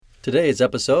Today's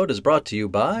episode is brought to you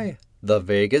by the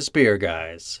Vegas Beer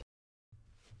Guys.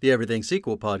 The Everything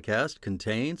Sequel podcast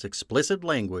contains explicit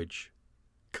language.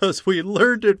 'Cause we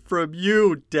learned it from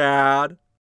you, Dad.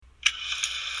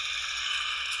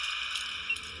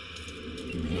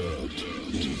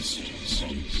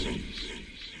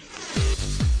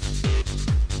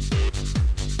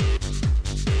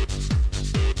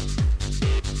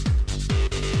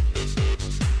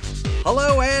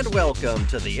 Hello and welcome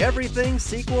to the Everything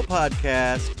Sequel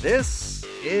podcast. This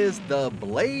is the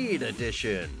Blade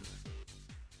edition.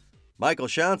 Michael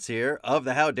Shantz here of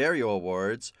the How Dare You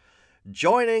Awards.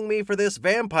 Joining me for this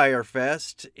Vampire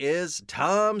Fest is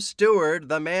Tom Stewart,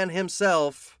 the man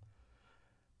himself.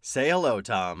 Say hello,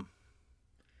 Tom.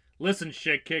 Listen,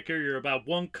 shit kicker, you're about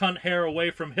one cunt hair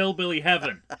away from hillbilly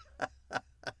heaven.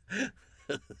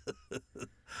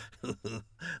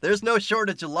 There's no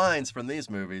shortage of lines from these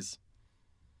movies.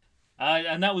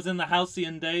 And that was in the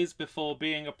halcyon days before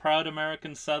being a proud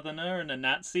American Southerner and a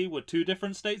Nazi were two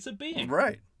different states of being.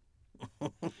 Right.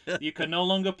 You can no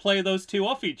longer play those two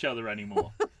off each other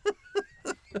anymore.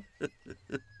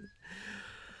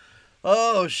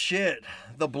 Oh, shit.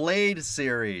 The Blade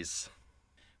series.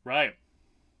 Right.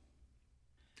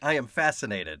 I am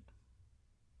fascinated.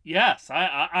 Yes,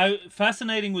 I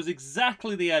fascinating was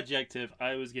exactly the adjective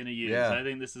I was going to use. Yeah. I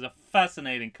think this is a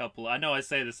fascinating couple. I know I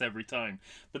say this every time,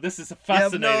 but this is a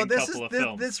fascinating couple of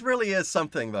films. This really is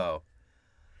something, though.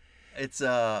 It's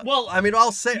well, I mean,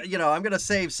 I'll say, I'm going to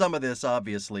save some of this,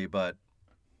 obviously, but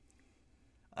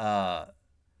for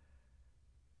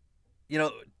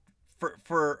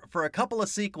a couple of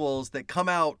sequels that come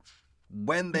out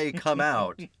when they come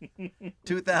out,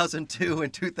 2002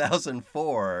 and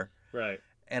 2004, right.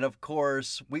 And of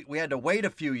course, we had to wait a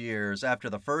few years after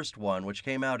the first one, which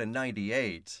came out in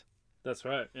 98. That's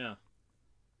right, yeah.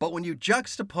 But when you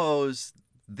juxtapose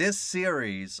this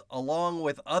series along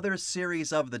with other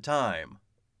series of the time,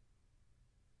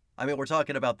 I mean, we're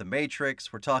talking about The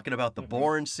Matrix, we're talking about the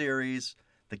Bourne series,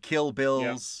 the Kill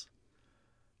Bills.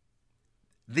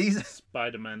 Yep. These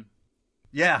Spider-Man.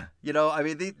 Yeah, I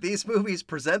mean, these movies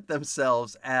present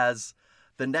themselves as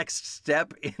the next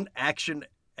step in action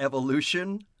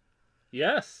evolution.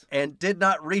 Yes. And did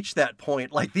not reach that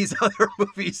point like these other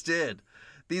movies did.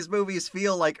 These movies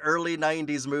feel like early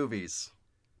 90s movies.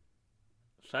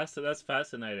 That's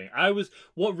fascinating.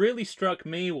 What really struck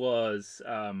me was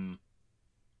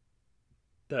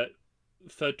that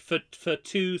for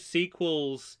two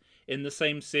sequels in the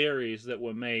same series that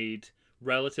were made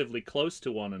relatively close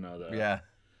to one another. Yeah.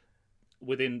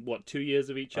 Within 2 years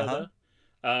of each other.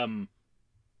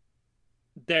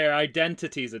 Their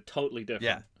identities are totally different.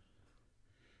 Yeah.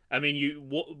 I mean,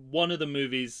 one of the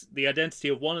movies, the identity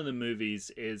of one of the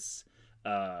movies is,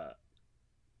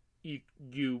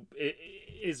 you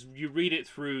read it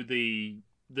through the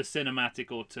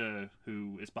cinematic auteur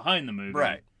who is behind the movie,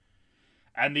 right?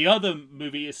 And the other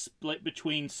movie is split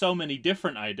between so many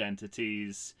different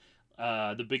identities.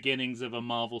 The beginnings of a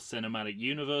Marvel Cinematic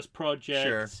Universe project,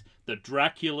 sure. The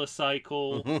Dracula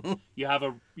cycle. You have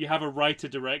a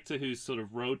writer-director who's sort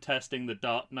of road testing the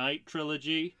Dark Knight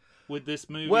trilogy with this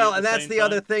movie. Well, and that's the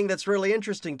other thing that's really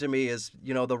interesting to me is,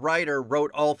 the writer wrote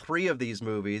all three of these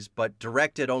movies, but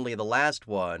directed only the last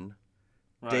one,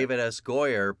 right. David S.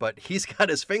 Goyer, but he's got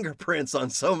his fingerprints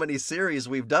on so many series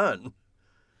we've done.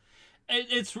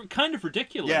 It's kind of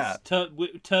ridiculous. Yeah.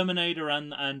 Terminator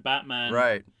and Batman.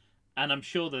 Right. And I'm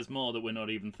sure there's more that we're not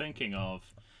even thinking of.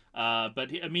 But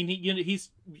I mean, he's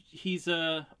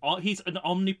an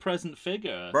omnipresent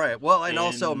figure, right? Well, and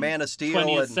also Man of Steel,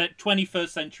 21st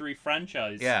century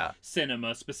franchise,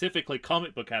 cinema, specifically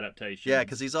comic book adaptations. Yeah,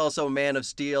 because he's also Man of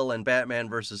Steel and Batman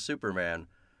versus Superman,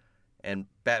 and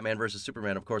Batman versus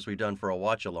Superman, of course, we've done for a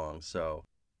watch along. So,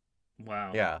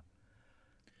 wow, yeah.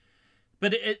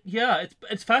 But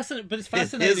it's fascinating. But it's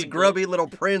fascinating. His grubby little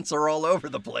prints are all over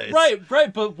the place.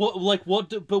 Right. But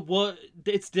what?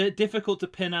 It's difficult to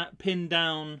pin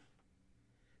down.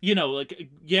 Like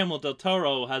Guillermo del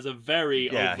Toro has a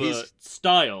very overt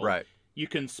style. Right. You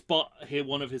can spot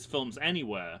one of his films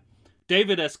anywhere.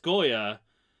 David S. Goyer,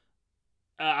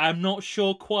 I'm not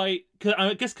sure quite.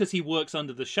 I guess because he works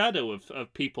under the shadow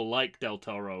of people like Del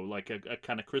Toro, like a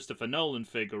kind of Christopher Nolan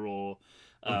figure, or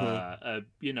a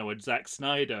Zack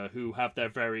Snyder, who have their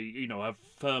very, have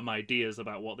firm ideas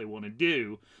about what they want to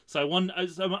do. So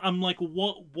I'm like,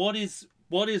 what is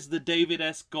the David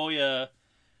S. Goyer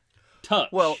touch?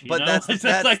 Well, but that's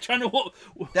like trying to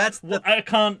I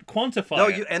can't quantify. No,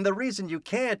 it. And the reason you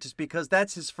can't is because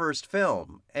that's his first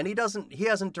film, and he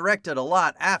hasn't directed a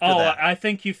lot after that. I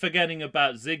think you're forgetting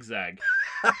about Zigzag.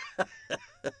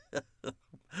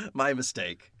 My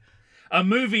mistake. A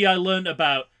movie I learned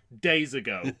about days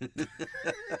ago.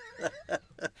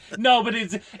 No, but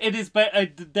it is.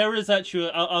 There is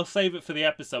actually. I'll save it for the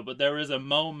episode. But there is a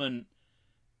moment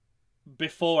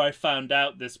before I found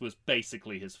out this was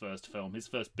basically his first film, his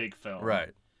first big film,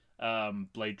 Right.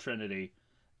 Blade Trinity,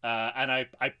 and I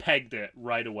pegged it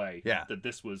right away. Yeah.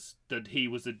 That he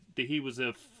was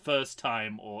a first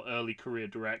time or early career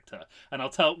director, and I'll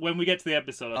tell when we get to the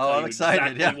episode. I'll tell I'm you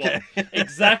excited.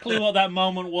 exactly what that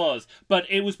moment was. But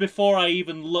it was before I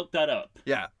even looked that up.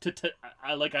 Yeah.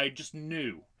 I just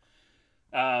knew.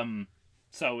 So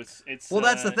it's. Well,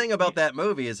 that's the thing about that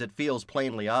movie is it feels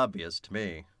plainly obvious to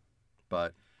me,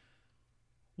 but.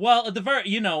 Well, at the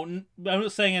very, I'm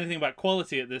not saying anything about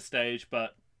quality at this stage,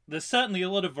 but there's certainly a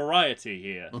lot of variety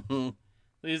here. Mm-hmm.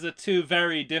 These are two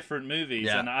very different movies,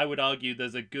 Yeah. and I would argue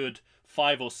there's a good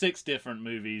 5 or 6 different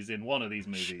movies in one of these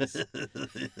movies.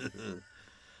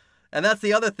 And that's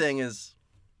the other thing is,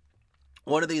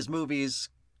 one of these movies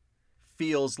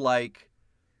feels like,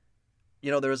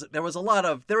 there was a lot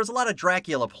of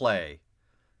Dracula play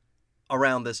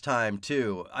around this time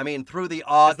too. I mean, through the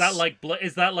aughts.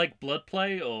 Is that like blood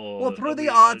play or? Well, through the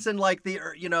aughts and like the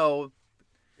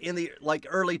in the like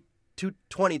early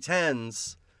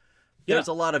 2010s, there's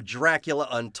a lot of Dracula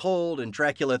Untold and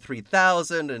Dracula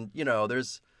 3000, and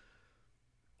there's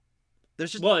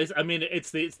just. Well,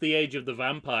 it's the age of the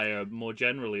vampire more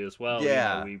generally as well.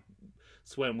 Yeah.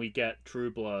 It's when we get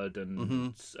True Blood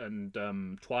and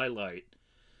Twilight.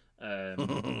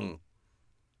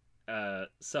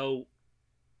 So.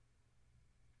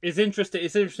 It's interesting.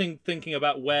 It's interesting thinking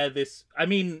about where this. I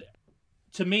mean,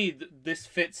 to me, this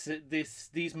fits.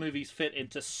 These movies fit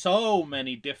into so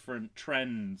many different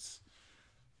trends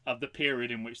of the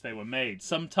period in which they were made.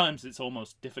 Sometimes it's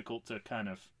almost difficult to kind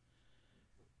of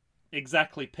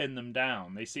exactly pin them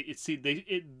down.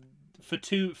 For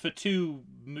two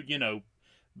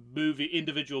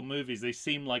individual movies, they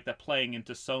seem like they're playing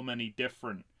into so many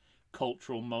different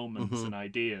cultural moments and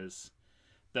ideas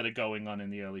that are going on in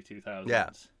the early 2000s. Yeah.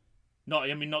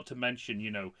 Not to mention,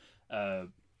 the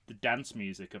dance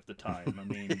music of the time. I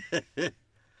mean,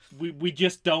 we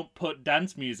just don't put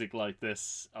dance music like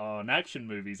this on action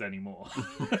movies anymore.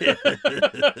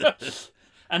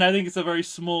 And I think it's a very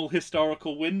small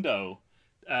historical window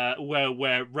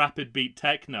where rapid beat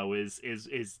techno is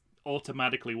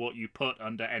automatically what you put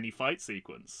under any fight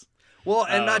sequence. Well,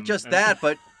 and not just that,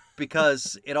 but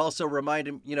because it also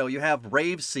reminded, you have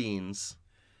rave scenes.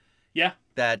 Yeah.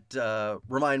 That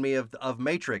remind me of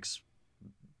Matrix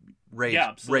rave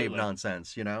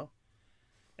nonsense,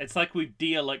 It's like we've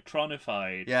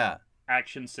de-electronified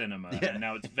action cinema, and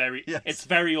now it's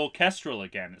very orchestral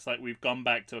again. It's like we've gone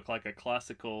back to like a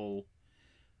classical,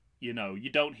 you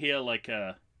don't hear like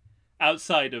a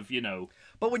outside of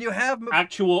But when you have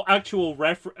outside of actual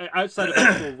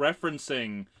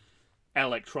referencing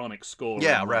electronic scoring,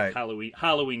 right. Like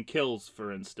Halloween Kills,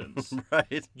 for instance,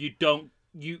 right?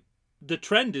 The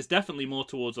trend is definitely more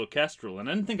towards orchestral, and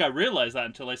I didn't think I realized that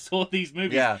until I saw these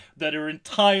movies that are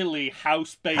entirely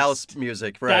house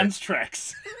music, right. dance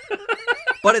tracks.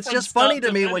 But it's just funny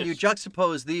to me when you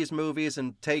juxtapose these movies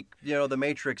and take, The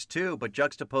Matrix 2, but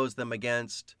juxtapose them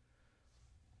against,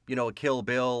 a Kill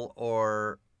Bill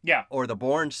or the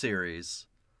Bourne series.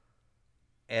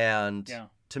 And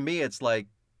to me, it's like,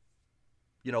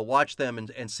 watch them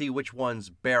and see which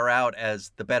ones bear out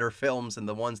as the better films and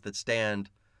the ones that stand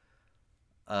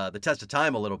the test of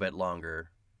time a little bit longer.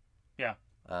 Yeah.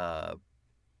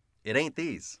 It ain't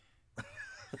these.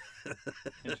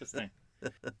 Interesting.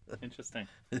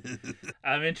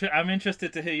 I'm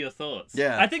interested to hear your thoughts.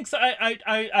 Yeah. I think so.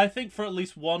 I think for at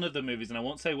least one of the movies, and I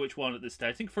won't say which one at this stage,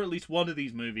 I think for at least one of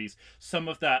these movies, some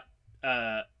of that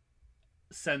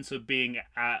sense of being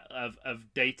of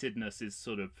datedness is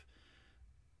sort of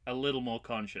a little more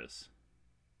conscious.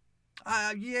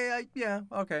 Yeah,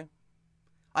 okay.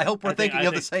 I hope we're thinking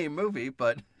of the same movie,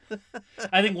 but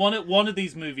I think one of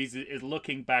these movies is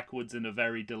looking backwards in a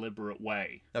very deliberate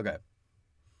way. Okay.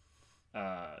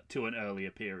 To an earlier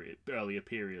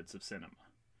periods of cinema.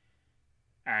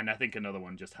 And I think another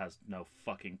one just has no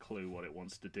fucking clue what it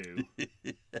wants to do.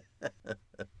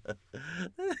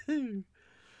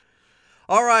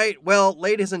 All right, well,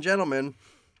 ladies and gentlemen,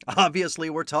 obviously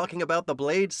we're talking about the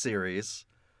Blade series.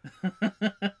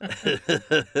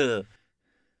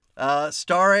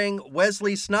 Starring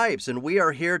Wesley Snipes, and we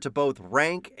are here to both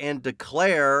rank and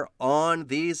declare on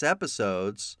these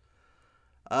episodes.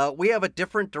 We have a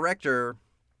different director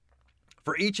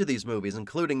for each of these movies,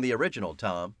 including the original,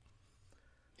 Tom.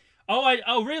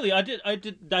 Oh, really? I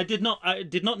did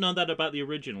not know that about the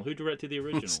original. Who directed the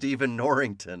original? Stephen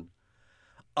Norrington.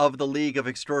 of the League of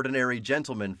Extraordinary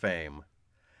Gentlemen fame.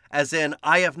 As in,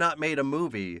 I have not made a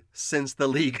movie since the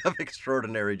League of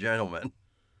Extraordinary Gentlemen.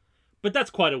 But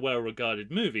that's quite a well-regarded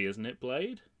movie, isn't it,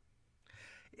 Blade?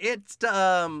 It's,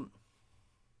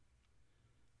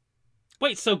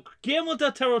 Wait, so Guillermo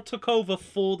del Toro took over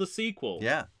for the sequel?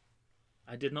 Yeah.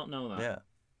 I did not know that. Yeah.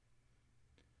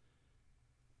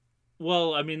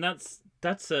 Well, I mean,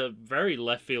 that's a very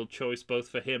left field choice both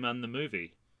for him and the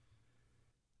movie.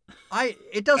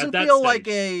 It doesn't feel like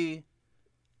a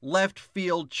left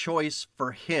field choice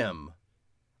for him.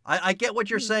 I get what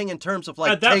you're saying in terms of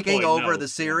like taking over the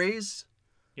series.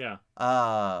 Yeah.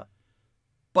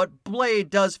 But Blade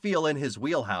does feel in his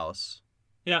wheelhouse.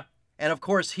 Yeah. And of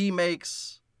course he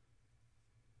makes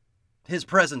his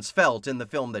presence felt in the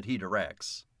film that he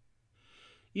directs.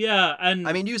 Yeah, and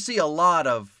I mean, you see a lot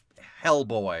of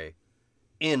Hellboy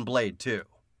in Blade 2.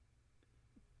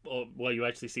 Well, you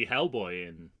actually see Hellboy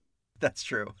in That's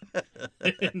true.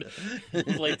 in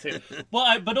Blade 2.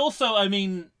 Well, but also, I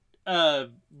mean,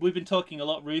 we've been talking a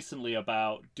lot recently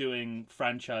about doing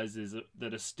franchises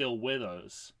that are still with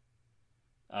us.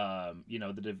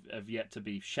 That have yet to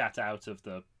be shat out of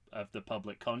the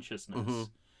public consciousness.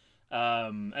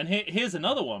 Mm-hmm. And here's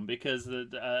another one, because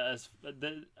as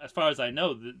far as I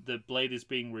know, the Blade is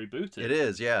being rebooted. It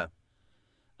is, yeah.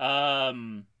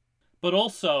 But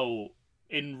also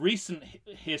in recent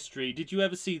history, did you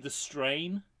ever see The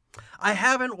Strain? I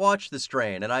haven't watched The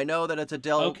Strain, and I know that it's a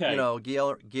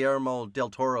Guillermo del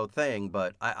Toro thing,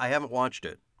 but I haven't watched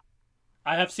it.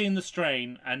 I have seen The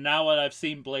Strain, and now that I've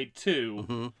seen Blade 2,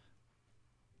 mm-hmm.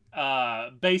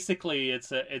 Basically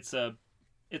it's a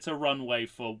runway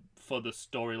for the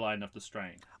storyline of The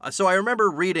Strain. So I remember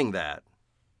reading that.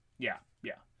 Yeah.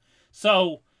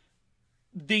 So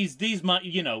these might,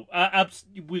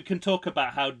 we can talk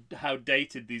about how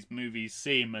dated these movies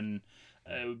seem, and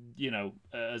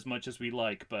as much as we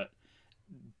like, but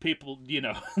people,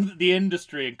 the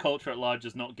industry and culture at large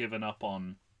has not given up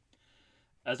on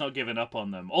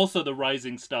them. Also, the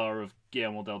rising star of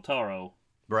Guillermo del Toro,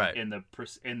 right, in the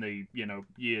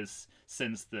years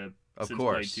since Blade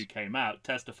 2 came out,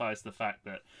 testifies to the fact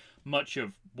that much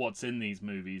of what's in these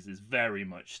movies is very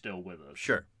much still with us.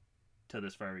 Sure. To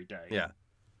this very day. Yeah.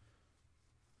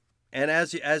 And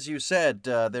as you said,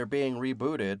 they're being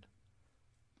rebooted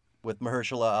with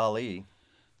Mahershala Ali.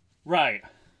 Right.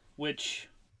 Which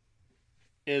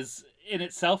is in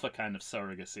itself a kind of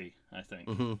surrogacy, I think.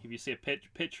 Mm-hmm. If you see a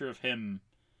picture of him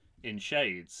in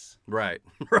shades, right,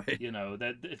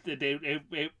 that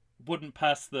it wouldn't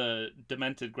pass the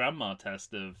demented grandma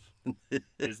test of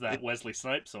is that Wesley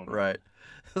Snipes on? Right.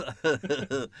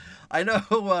 I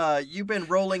know you've been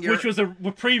rolling your... Which was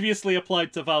previously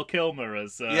applied to Val Kilmer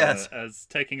as yes. as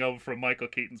taking over from Michael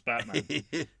Keaton's Batman.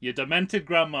 Your demented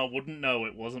grandma wouldn't know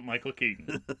it wasn't Michael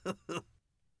Keaton.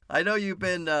 I know you've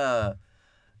been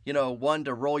one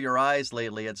to roll your eyes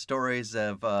lately at stories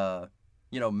of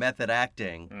method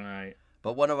acting. Right.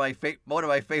 But one of my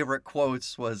favorite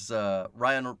quotes was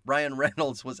Ryan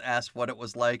Reynolds was asked what it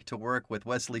was like to work with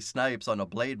Wesley Snipes on a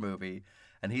Blade movie,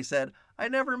 and he said, "I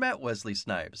never met Wesley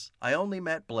Snipes. I only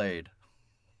met Blade."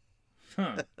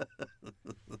 Huh.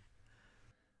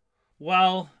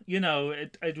 Well,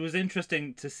 it was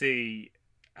interesting to see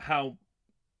how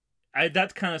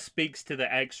that kind of speaks to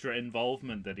the extra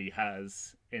involvement that he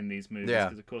has in these movies,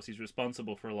 because of course he's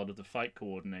responsible for a lot of the fight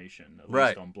coordination, at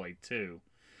least on Blade 2.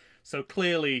 So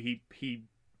clearly he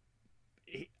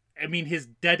his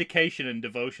dedication and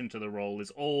devotion to the role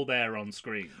is all there on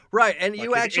screen. Right, and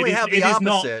you actually have the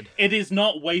opposite. It is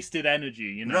not wasted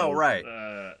energy, No, right.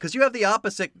 Because you have the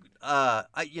opposite,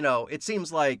 it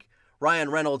seems like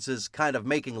Ryan Reynolds is kind of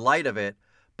making light of it,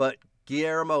 but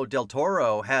Guillermo del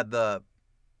Toro had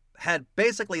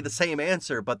basically the same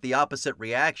answer, but the opposite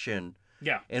reaction.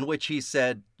 Yeah. In which he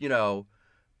said,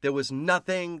 there was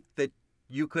nothing that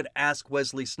you could ask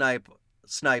Wesley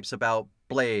Snipes about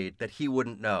Blade that he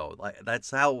wouldn't know. Like,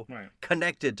 that's how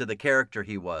connected to the character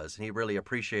he was, and he really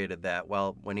appreciated that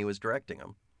when he was directing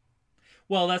him.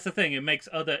 Well, that's the thing. It makes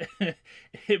other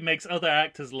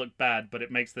actors look bad, but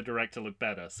it makes the director look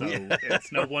better. So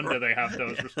it's no wonder they have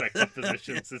those respective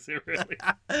positions. Is it really?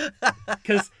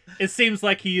 Because it seems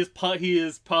like he is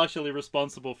partially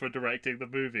responsible for directing the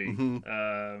movie.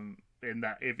 Mm-hmm. In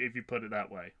that, if you put it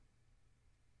that way.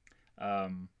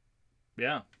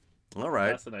 Yeah. All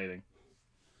right. Fascinating.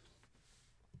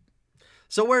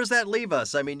 So where does that leave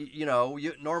us? I mean,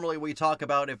 normally we talk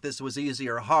about if this was easy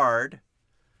or hard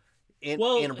in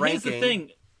ranking. Here's the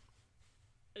thing.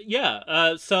 Yeah.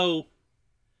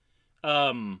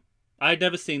 I'd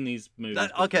never seen these movies.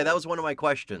 Okay, that was one of my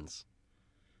questions.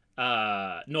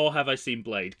 Nor have I seen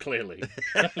Blade, clearly.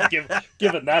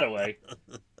 Given that away.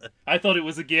 I thought it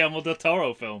was a Guillermo del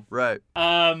Toro film. Right.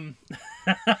 But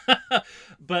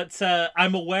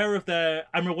I'm aware of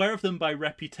them by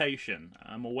reputation.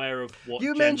 I'm aware of what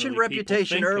you mentioned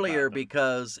reputation earlier them.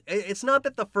 because it's not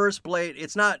that the first Blade,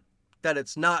 it's not that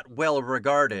it's not well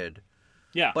regarded.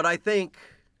 Yeah. But I think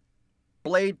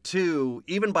Blade 2,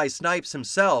 even by Snipes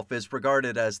himself, is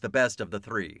regarded as the best of the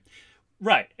three.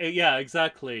 Right. Yeah,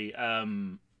 exactly.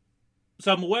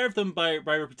 So I'm aware of them by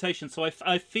reputation. So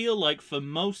I feel like for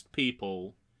most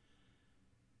people,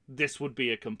 this would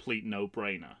be a complete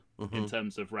no-brainer in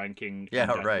terms of ranking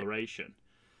and declaration.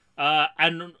 Right.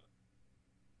 And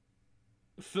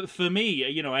for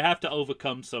me, I have to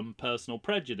overcome some personal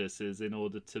prejudices in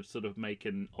order to sort of make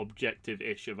an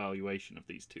objective-ish evaluation of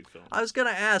these two films. I was going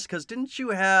to ask, because didn't you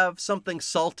have something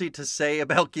salty to say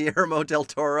about Guillermo del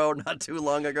Toro not too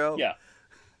long ago? Yeah.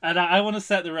 And I want to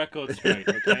set the record straight,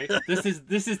 okay?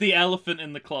 This is the elephant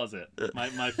in the closet.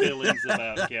 My feelings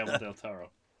about Guillermo del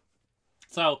Toro.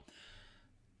 So,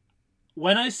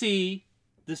 when I see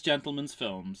this gentleman's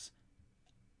films,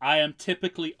 I am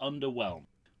typically underwhelmed.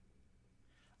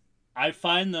 I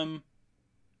find them...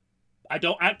 I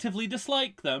don't actively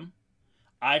dislike them.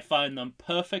 I find them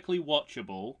perfectly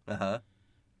watchable. Uh-huh.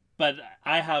 But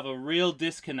I have a real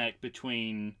disconnect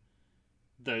between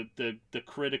the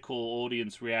critical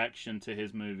audience reaction to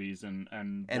his movies and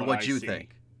what you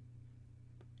think.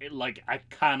 I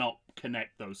cannot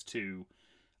connect those two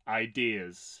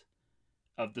ideas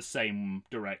of the same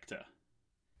director.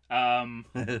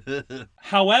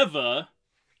 However,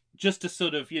 just to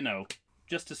sort of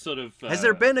Has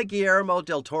there been a Guillermo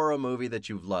del Toro movie that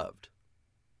you've loved?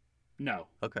 No.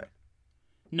 Okay.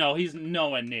 No, he's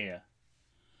nowhere near.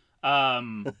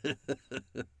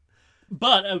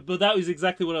 But that was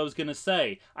exactly what I was going to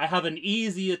say. I have an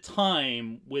easier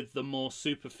time with the more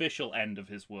superficial end of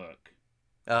his work.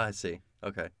 I see.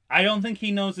 Okay. I don't think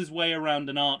he knows his way around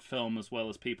an art film as well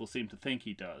as people seem to think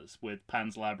he does, with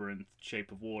Pan's Labyrinth, Shape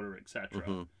of Water,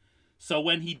 etc. So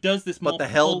when he does this more... But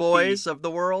the Hellboys of the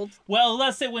world? Well,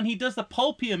 let's say when he does the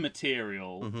pulpier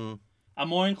material, I'm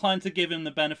more inclined to give him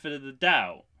the benefit of the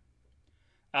doubt.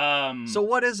 So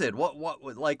what is it?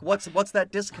 What's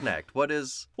that disconnect? What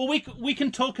is? Well, we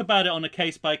can talk about it on a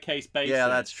case by case basis. Yeah,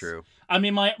 that's true. I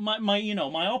mean, my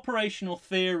operational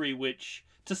theory, which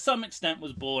to some extent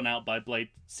was borne out by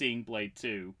seeing Blade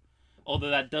 2,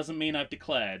 although that doesn't mean I've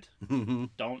declared.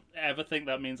 Don't ever think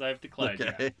that means I've declared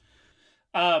yet.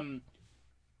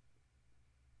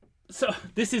 So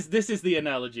this is the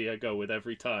analogy I go with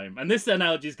every time, and this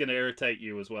analogy is going to irritate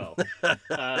you as well.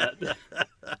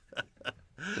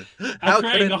 How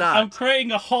could it not? I'm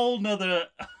creating a whole nother.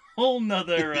 I'm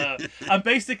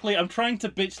trying to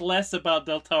bitch less about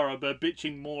Del Toro, but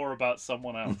bitching more about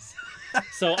someone else.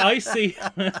 So I see.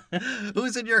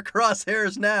 Who's in your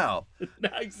crosshairs now?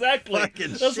 Exactly.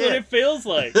 Fucking That's shit. what it feels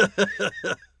like.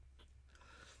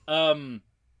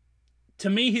 To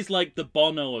me, he's like the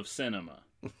Bono of cinema.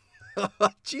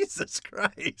 Jesus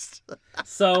Christ.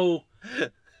 So,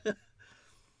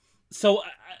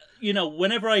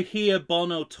 whenever I hear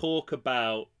Bono talk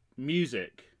about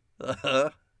music,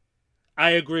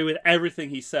 I agree with everything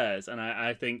he says, and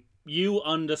I think you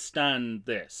understand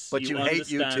this. But you hate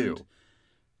U2.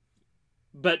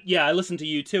 But yeah, I listen to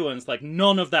U2, and it's like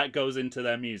none of that goes into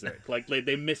their music. Like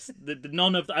they miss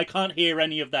none of. I can't hear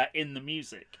any of that in the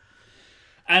music.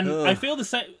 And I feel the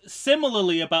same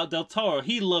similarly about Del Toro.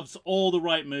 He loves all the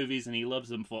right movies, and he loves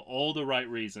them for all the right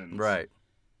reasons. Right.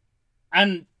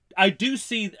 And I do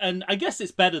see, and I guess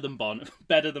it's better than Bono.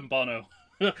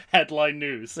 Headline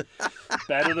news.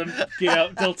 Better than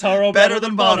Del Toro. Better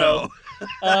than Bono.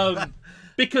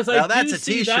 Because now I that's do a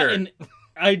see t-shirt.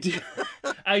 that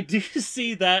I do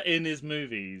see that in his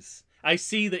movies. I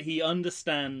see that he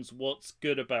understands what's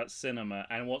good about cinema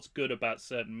and what's good about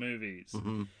certain movies.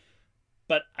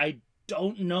 But I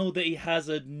don't know that he has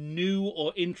a new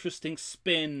or interesting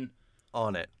spin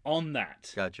on that.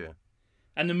 Gotcha.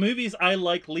 And the movies I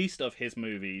like least of his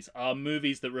movies are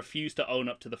movies that refuse to own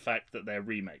up to the fact that they're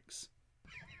remakes.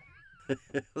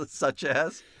 Such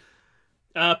as?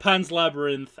 Pan's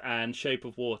Labyrinth and Shape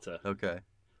of Water. Okay.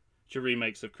 Which are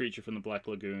remakes of Creature from the Black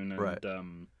Lagoon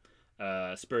and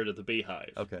Spirit of the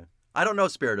Beehive. Okay. I don't know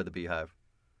Spirit of the Beehive.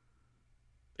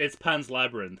 It's Pan's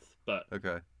Labyrinth, but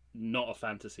okay. Not a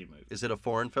fantasy movie. Is it a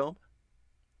foreign film?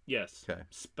 Yes. Okay.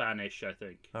 Spanish, I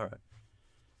think. All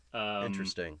right.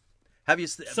 Interesting. Have you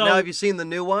seen the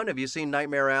new one? Have you seen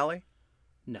Nightmare Alley?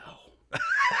 No.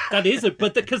 That is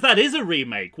because that is a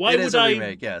remake. Why would I?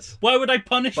 Remake, yes. Why would I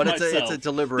punish myself? But it's a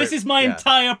deliberate. This is my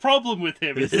entire problem with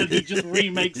him: is that he just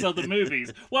remakes other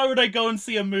movies. Why would I go and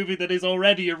see a movie that is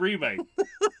already a remake?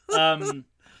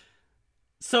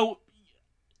 So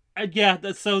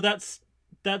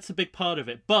that's a big part of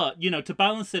it. But to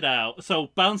balance it out,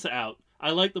 I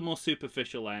like the more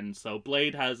superficial end. So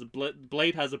Blade has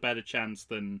a better chance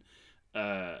than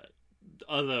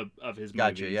other of his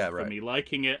movies for me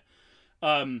liking it.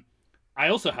 I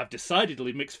also have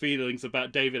decidedly mixed feelings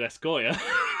about David S. Goyer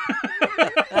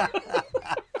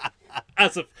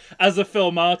as a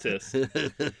film artist.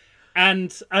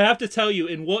 And I have to tell you,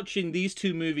 in watching these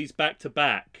two movies back to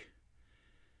back,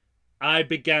 I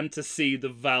began to see the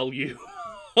value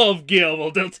of Guillermo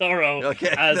del Toro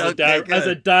as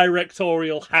a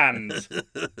directorial hand.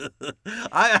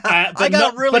 I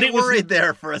got really worried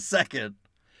there for a second.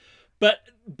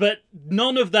 But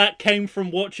none of that came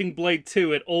from watching Blade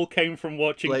 2. It all came from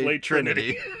watching Blade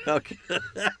Trinity. Okay.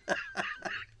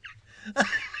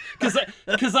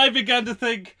 Because I began to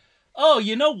think, oh,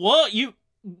 you know what?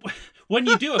 When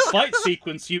you do a fight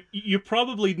sequence, you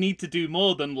probably need to do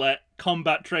more than let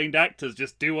combat-trained actors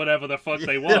just do whatever the fuck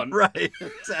they want. Right,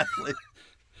 exactly.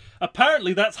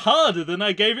 Apparently that's harder than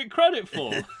I gave it credit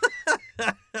for.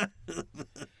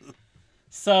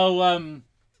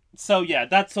 So yeah,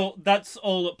 that's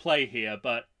all at play here,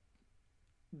 but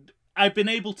I've been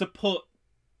able to put,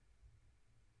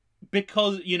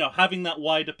 because having that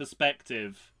wider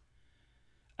perspective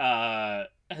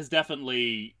has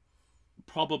definitely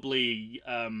probably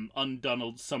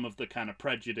undone some of the kind of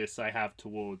prejudice I have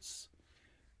towards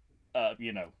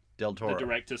Del Toro, the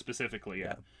director specifically.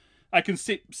 Yeah. I can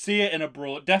see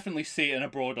it definitely see it in a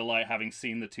broader light, having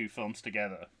seen the two films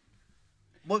together.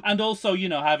 And also,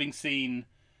 having seen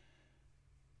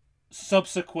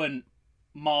subsequent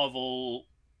Marvel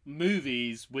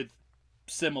movies with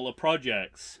similar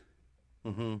projects,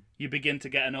 you begin to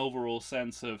get an overall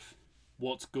sense of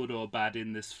what's good or bad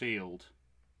in this field.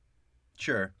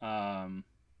 Sure.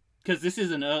 Because this is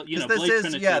Blade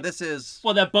Trinity. Yeah, this is.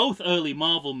 Well, they're both early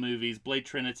Marvel movies. Blade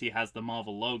Trinity has the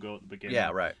Marvel logo at the beginning. Yeah,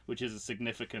 right. Which is a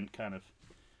significant kind of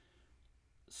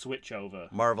switch over.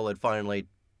 Marvel had finally.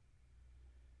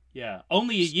 Yeah,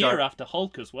 only a year after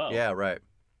Hulk as well. Yeah, right.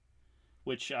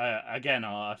 Which,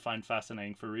 I find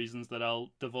fascinating for reasons that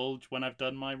I'll divulge when I've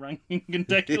done my ranking and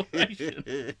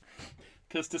declaration.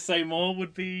 Because to say more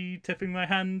would be tipping my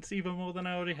hand even more than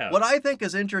I already have. What I think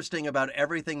is interesting about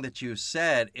everything that you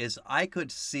said is I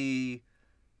could see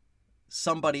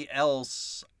somebody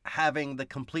else having the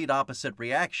complete opposite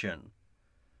reaction.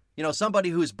 Somebody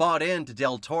who's bought into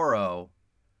Del Toro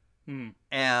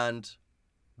and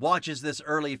watches this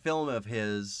early film of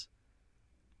his,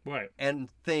 right, and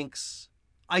thinks,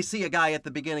 I see a guy at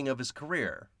the beginning of his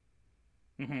career.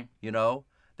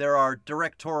 There are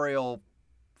directorial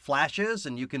flashes,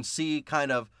 and you can see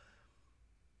kind of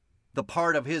the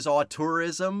part of his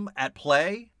auteurism at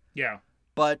play. Yeah.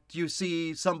 But you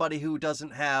see somebody who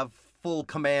doesn't have full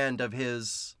command of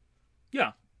his...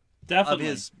 Yeah, definitely.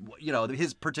 Of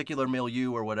his particular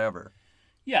milieu or whatever.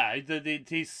 Yeah,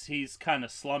 he's kind of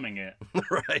slumming it.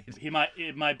 Right.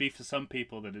 It might be for some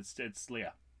people that it's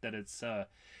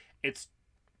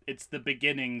the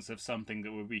beginnings of something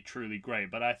that would be truly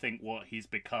great, but I think what he's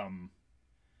become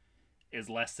is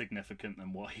less significant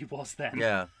than what he was then.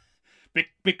 Yeah.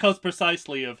 Because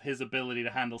precisely of his ability to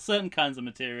handle certain kinds of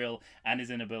material and his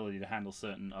inability to handle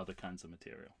certain other kinds of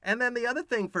material. And then the other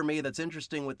thing for me that's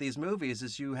interesting with these movies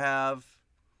is you have,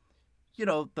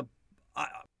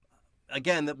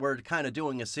 again, that we're kind of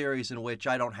doing a series in which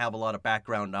I don't have a lot of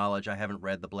background knowledge. I haven't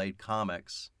read the Blade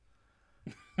comics.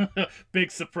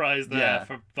 Big surprise there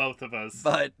for both of us.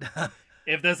 But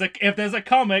if there's a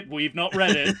comic, we've not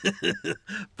read it.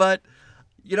 But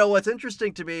what's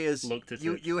interesting to me is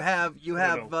you have do you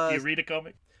read a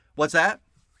comic? What's that?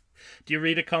 Do you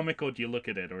read a comic or do you look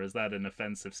at it, or is that an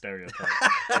offensive stereotype?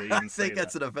 I think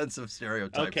that's an offensive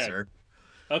stereotype, sir.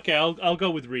 Okay, I'll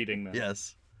go with reading then.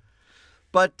 Yes.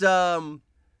 But Blade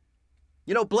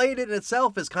in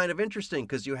itself is kind of interesting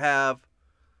because you have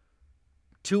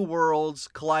two worlds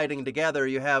colliding together.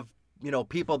 You have,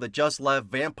 people that just love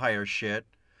vampire shit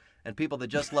and people that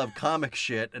just love comic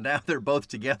shit, and now they're both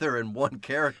together in one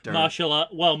character. Martial art.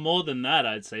 Well, more than that,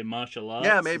 I'd say martial arts.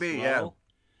 Yeah, maybe, well.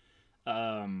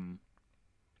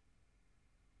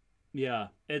 Yeah.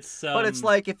 It's But it's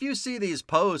like if you see these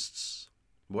posts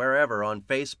wherever on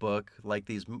Facebook, like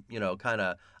these, kind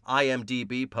of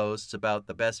IMDb posts about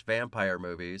the best vampire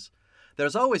movies,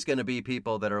 there's always going to be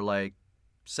people that are like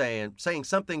saying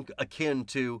something akin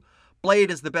to,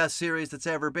 Blade is the best series that's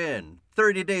ever been.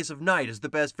 30 Days of Night is the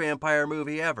best vampire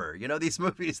movie ever. You know, these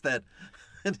movies that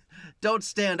don't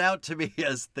stand out to me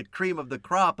as the cream of the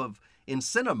crop in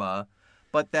cinema,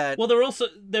 but that... Well, they're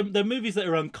movies that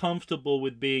are uncomfortable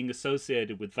with being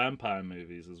associated with vampire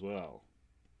movies as well.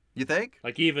 You think?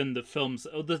 Like even the films...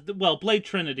 Well, Blade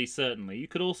Trinity, certainly. You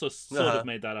could also sort of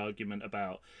make that argument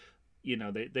about, you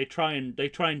know, they try and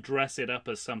dress it up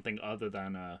as something other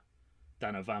than a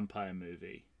vampire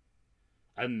movie.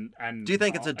 And do you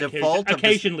think it's a default?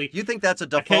 Occasionally, you think that's a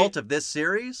default of this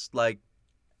series? Like,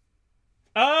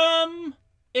 in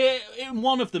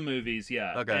one of the movies,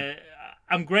 yeah. Okay.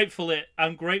 I'm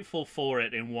grateful for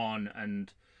it in one,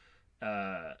 and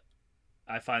I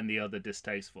find the other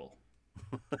distasteful.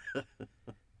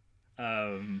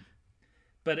 But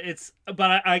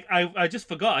I just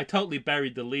forgot. I totally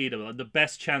buried the lead. The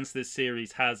best chance this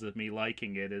series has of me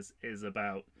liking it is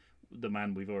about the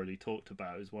man we've already talked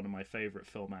about, is one of my favorite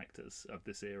film actors of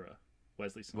this era,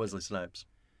 Wesley Snipes. Wesley Snipes.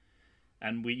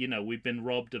 And we've been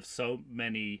robbed of so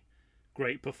many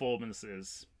great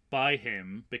performances by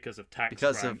him because of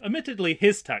crime. Admittedly,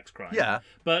 his tax crime. Yeah.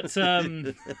 But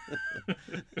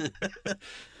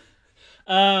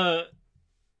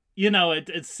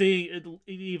it's seeing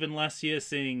even last year,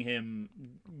 seeing him,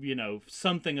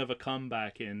 something of a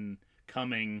comeback in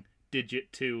Coming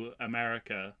Digit to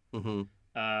America. Mm-hmm.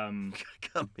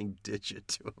 Coming Digit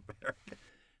to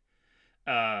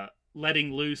America.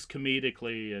 Letting loose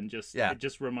comedically, and it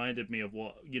just reminded me of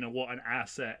what an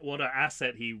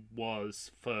asset he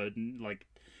was for like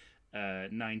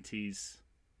 90s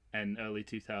and early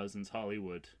 2000s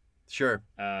Hollywood. Sure.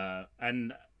 So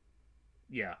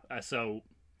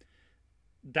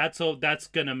that's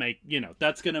gonna make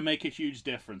a huge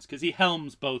difference, because he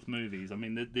helms both movies. I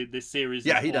mean, this series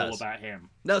is all about him.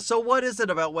 Now, so what is it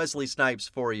about Wesley Snipes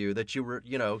for you that you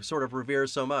sort of revere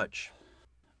so much?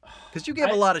 Because you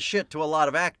give a lot of shit to a lot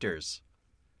of actors.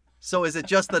 So is it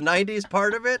just the 90s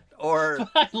part of it, or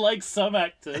I like some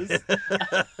actors?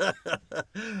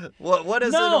 What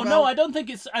is it about? No, I don't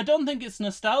think it's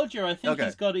nostalgia. I think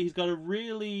he's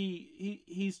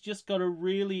just got a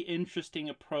really interesting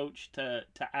approach to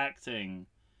acting.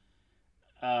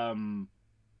 Like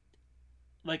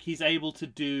he's able to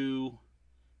do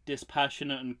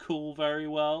dispassionate and cool very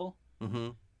well. Mm-hmm.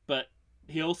 But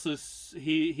he also is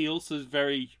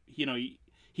very, he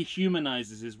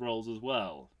humanizes his roles as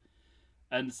well.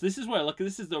 And this is where,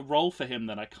 this is the role for him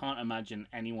that I can't imagine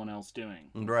anyone else doing.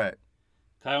 Right.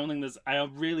 I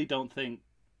really don't think,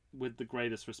 with the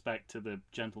greatest respect to the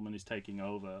gentleman who's taking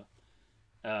over,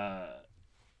 I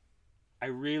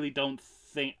really don't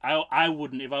think, I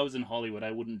wouldn't, if I was in Hollywood,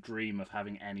 I wouldn't dream of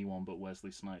having anyone but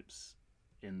Wesley Snipes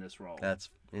in this role. That's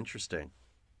interesting.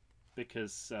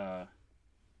 Because,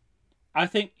 I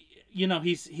think,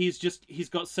 he's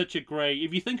got such a great...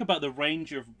 If you think about the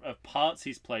range of parts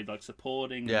he's played, like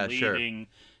supporting, leading,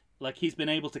 like he's been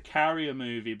able to carry a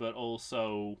movie, but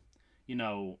also,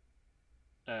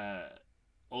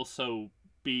 also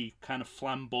be kind of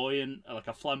flamboyant, like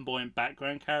a flamboyant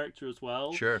background character as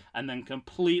well. Sure. And then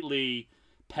completely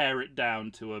pare it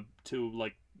down to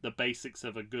like the basics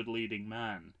of a good leading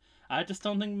man. I just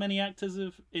don't think many actors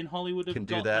in Hollywood have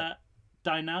got that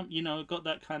dynamic, got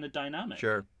that kind of dynamic.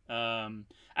 Sure. And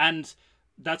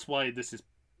that's why this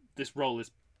role is,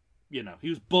 he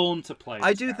was born to play.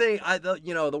 I do think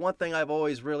the one thing I've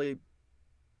always really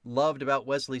loved about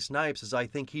Wesley Snipes is I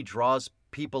think he draws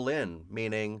people in,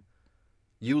 meaning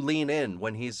you lean in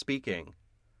when he's speaking.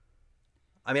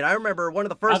 I mean, I remember one of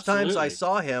the first times I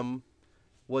saw him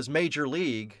was Major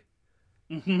League,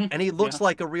 and he looks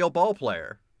like a real ball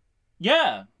player.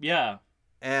 Yeah, yeah.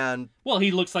 And he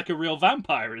looks like a real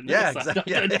vampire in this. Yeah,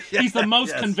 exactly. He's the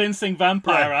most convincing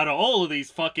vampire out of all of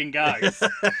these fucking guys.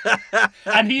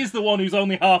 And he's the one who's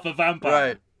only half a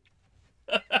vampire.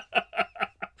 Right.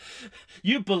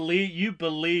 You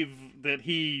believe that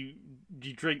he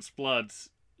drinks blood.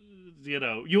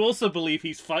 You also believe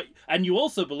you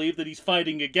also believe that he's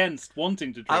fighting against wanting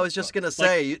to drink blood. I was just going to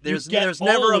say, there's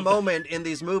never a moment in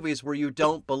these movies where you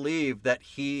don't believe that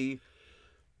he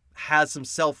has some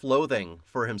self-loathing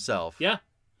for himself. Yeah.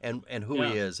 And who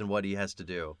he is and what he has to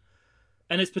do.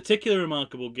 And it's particularly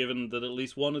remarkable given that at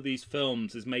least one of these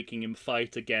films is making him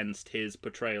fight against his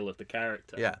portrayal of the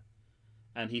character. Yeah.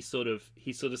 And he sort of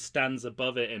stands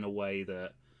above it in a way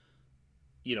that,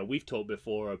 we've talked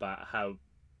before about how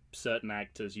certain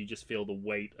actors, you just feel the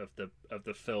weight of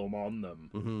the film on them.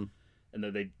 Mm-hmm. And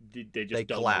that they just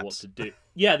don't know what to do.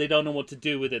 Yeah, they don't know what to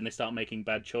do with it, and they start making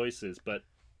bad choices. But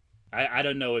I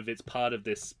don't know if it's part of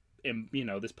this,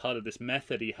 this part of this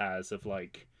method he has of,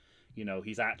 like,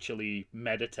 he's actually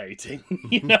meditating,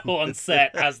 on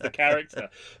set as the character.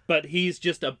 But he's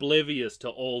just oblivious to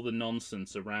all the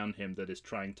nonsense around him that is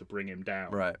trying to bring him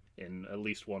down. Right. In at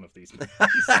least one of these movies.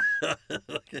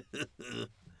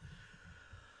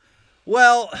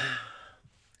 Well,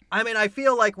 I mean, I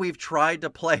feel like we've tried to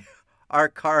play our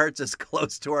cards as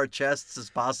close to our chests as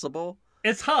possible.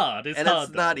 It's hard.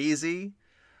 It's not easy.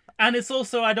 And it's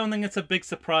also, I don't think it's a big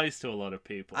surprise to a lot of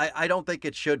people. I don't think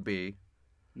it should be.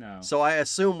 No. So I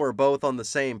assume we're both on the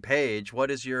same page.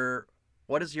 What is your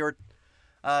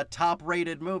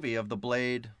top-rated movie of the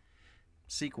Blade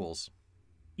sequels?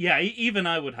 Yeah, even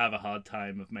I would have a hard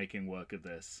time of making work of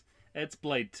this. It's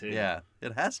Blade 2. Yeah,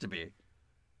 it has to be.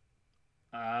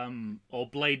 Or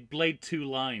Blade 2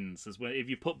 lines. If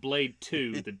you put Blade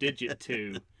 2, the digit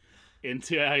 2,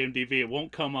 into IMDb, it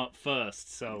won't come up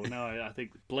first. So, no, I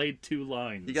think Blade 2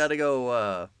 lines. You got to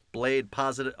go Blade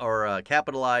positive or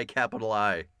capital I, capital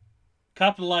I.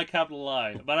 Capital I, capital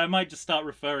I. But I might just start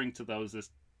referring to those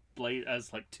as Blade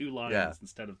as like 2 lines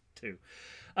instead of 2.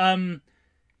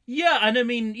 Yeah, and I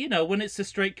mean, when it's a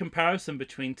straight comparison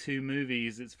between two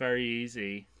movies, it's very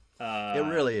easy. It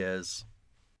really is.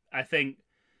 I think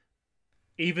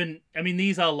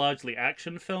these are largely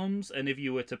action films, and if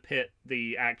you were to pit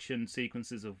the action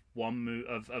sequences of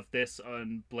of this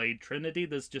on Blade Trinity,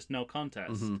 there's just no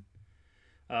contest.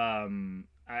 Mm-hmm.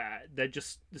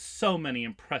 There's so many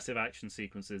impressive action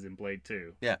sequences in Blade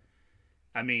 2. Yeah.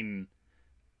 I mean,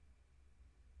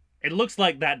 it looks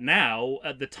like that now.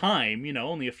 At the time,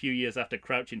 only a few years after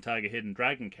Crouching Tiger, Hidden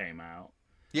Dragon came out.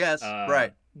 Yes,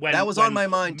 right. That was on my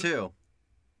mind too.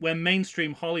 When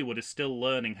mainstream Hollywood is still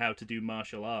learning how to do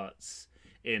martial arts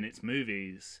in its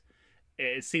movies,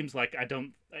 it seems like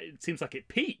it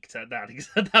peaked at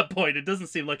that point. It doesn't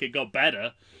seem like it got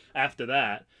better after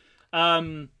that.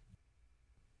 I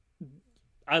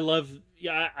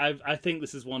think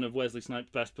this is one of Wesley Snipes'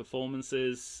 best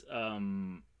performances.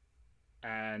 And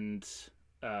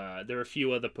there are a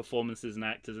few other performances and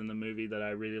actors in the movie that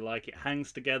I really like. It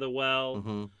hangs together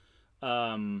well.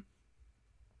 Mm-hmm.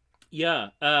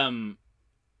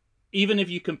 Even if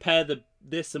you compare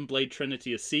this and Blade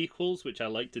Trinity as sequels, which I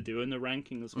like to do in the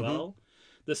ranking as well,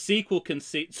 the sequel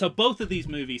conceit. So both of these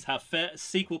movies have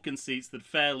sequel conceits that are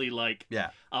fairly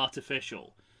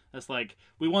artificial. It's like,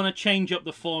 we want to change up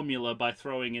the formula by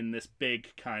throwing in this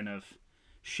big kind of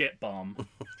shit bomb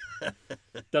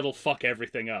that'll fuck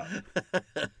everything up.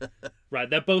 Right,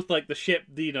 they're both like the ship,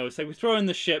 so we throw in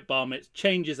the shit bomb, it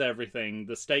changes everything,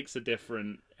 the stakes are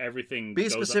different, everything Be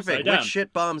goes specific, upside down. Which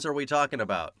shit bombs are we talking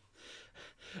about?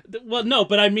 Well, no,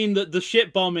 but I mean the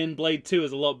shit bomb in Blade 2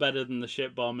 is a lot better than the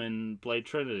shit bomb in Blade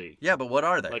Trinity. Yeah, but what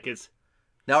are they? Like it's...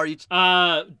 Now are you...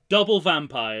 double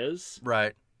vampires.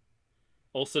 Right.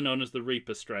 Also known as the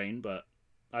Reaper strain, but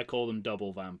I call them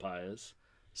double vampires.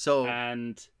 So...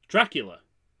 And Dracula.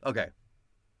 Okay.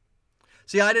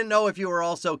 See, I didn't know if you were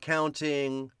also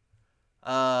counting,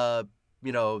 the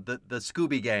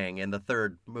Scooby Gang in the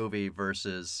third movie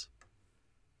versus,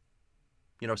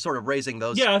 sort of raising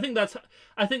those. Yeah, I think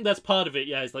that's part of it.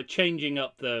 Yeah, it's like changing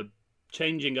up the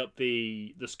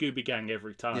Scooby Gang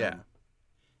every time. Yeah.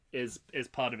 Is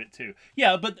part of it too.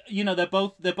 Yeah, but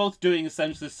they're both doing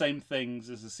essentially the same things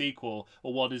as a sequel,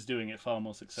 or what is doing it far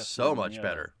more successfully. So much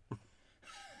better.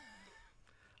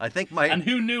 I think And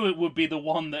who knew it would be the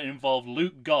one that involved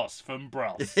Luke Goss from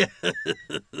Bros?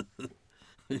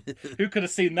 Who could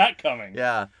have seen that coming?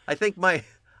 Yeah, I think my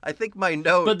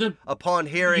note upon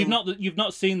hearing you've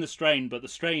not seen The Strain, but The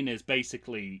Strain is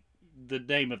basically the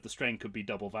name of the strain could be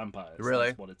double vampires. Really?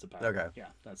 That's what it's about. Okay. Yeah,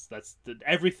 that's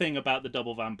everything about the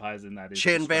double vampires in that is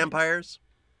chin vampires.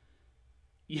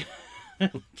 Yeah,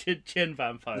 chin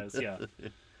vampires. Yeah.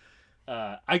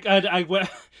 I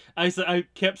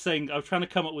kept saying I was trying to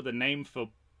come up with a name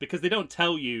because they don't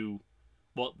tell you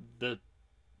what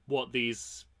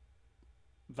these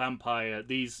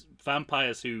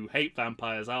vampires who hate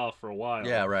vampires are for a while.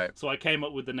 Yeah, right. So I came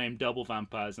up with the name Double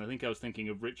Vampires, and I think I was thinking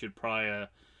of Richard Pryor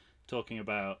talking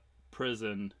about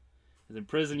prison. As in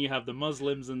prison, you have the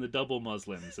Muslims and the double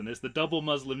Muslims, and it's the double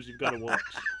Muslims you've got to watch.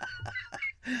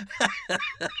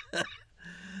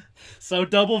 So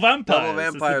double vampires. Double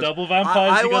vampires. It's the double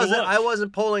vampires I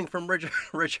wasn't pulling from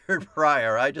Richard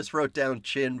Pryor. I just wrote down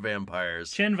chin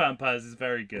vampires. Chin vampires is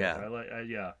very good. Yeah. I like.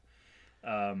 Yeah.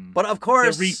 But of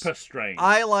course, the Reaper strain.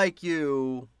 I, like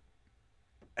you,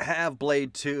 have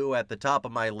Blade 2 at the top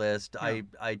of my list. Yeah.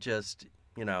 I just,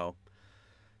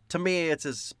 to me, it's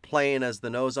as plain as the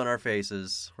nose on our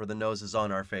faces, or the nose is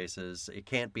on our faces. It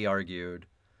can't be argued.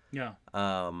 Yeah.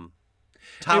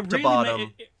 Top to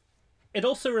bottom. It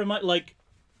also reminds,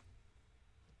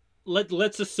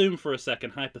 let's assume for a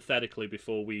second, hypothetically,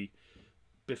 before we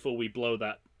blow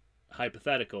that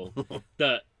hypothetical,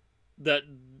 that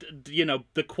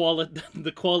the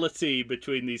quality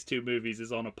between these two movies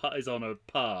is on a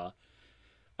par.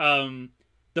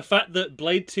 The fact that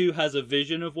Blade 2 has a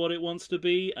vision of what it wants to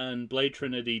be and Blade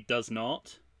Trinity does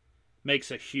not makes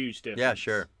a huge difference. Yeah,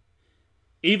 sure.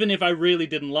 Even if I really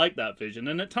didn't like that vision,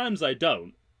 and at times I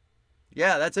don't.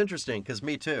 Yeah, that's interesting, because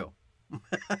me too.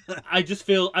 I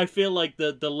feel like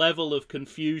the level of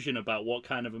confusion about what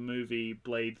kind of a movie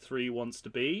Blade 3 wants to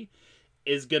be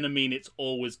is going to mean it's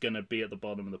always going to be at the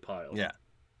bottom of the pile. Yeah.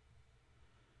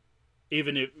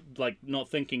 Even if, like, not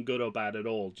thinking good or bad at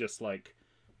all, just, like,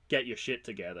 get your shit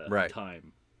together. Right.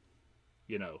 Time.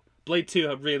 Blade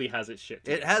 2 really has its shit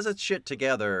together. It has its shit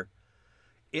together.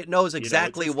 It knows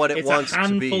exactly what it wants to be. It's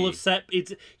a handful of set.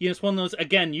 It's one of those.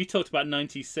 Again, you talked about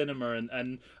 90s cinema,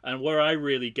 and where I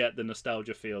really get the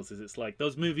nostalgia feels is it's like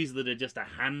those movies that are just a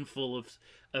handful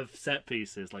of set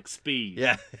pieces, like Speed.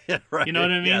 Yeah, right. You know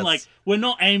what I mean? Yes. Like, we're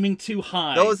not aiming too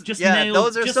high. Those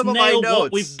are some of my notes.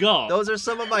 What we've got. Those are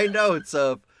some of my notes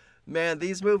of, man,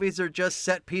 these movies are just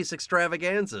set piece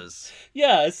extravaganzas.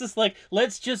 Yeah, it's just like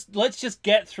let's just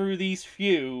get through these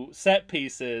few set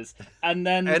pieces, and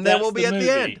then we'll be at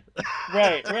the end.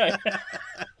 Right.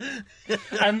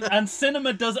 and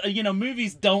cinema does.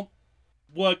 Movies don't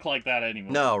work like that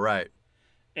anymore. No, right.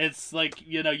 It's like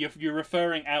you're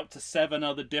referring out to 7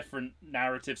 other different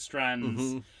narrative strands.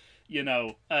 Mm-hmm.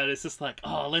 And it's just like,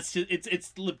 oh, let's just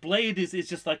it's Blade is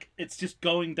just like it's just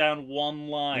going down one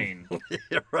line.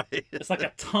 Right. It's like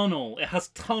a tunnel. It has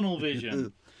tunnel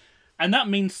vision. And that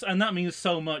means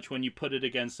so much when you put it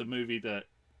against a movie that,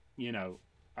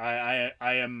 I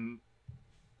am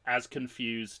as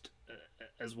confused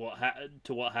as what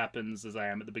happens as I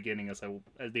am at the beginning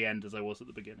at the end as I was at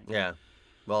the beginning. Yeah.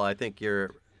 Well, I think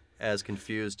you're as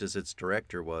confused as its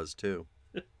director was too.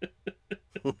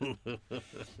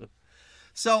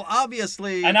 So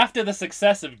obviously, and after the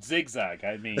success of Zigzag,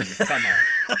 I mean, come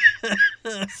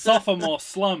on, sophomore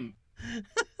slump.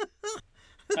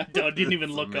 I didn't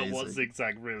even look at what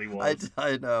Zigzag really was.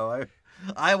 I know.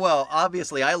 Well,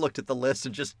 obviously, I looked at the list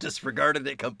and just disregarded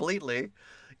it completely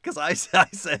because I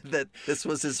said that this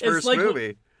was his first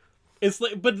movie. It's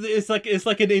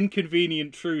like an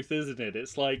inconvenient truth, isn't it?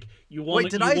 It's like you want.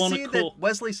 Wait, did I see that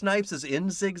Wesley Snipes is in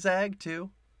Zigzag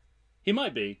too? He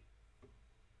might be.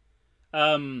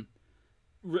 When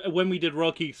we did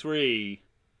Rocky 3,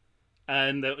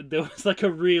 and there was like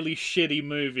a really shitty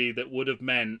movie that would have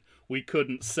meant we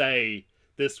couldn't say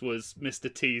this was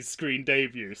Mr. T's screen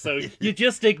debut. So you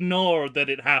just ignore that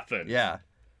it happened. Yeah.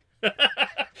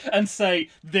 And say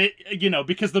that,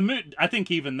 because I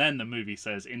think even then the movie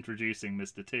says introducing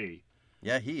Mr. T.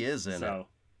 Yeah, he is in it.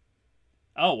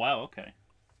 Oh, wow, okay.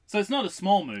 So it's not a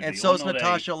small movie. And so is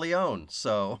Natasha Lyonne,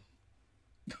 so...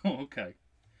 Oh, okay.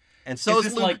 And so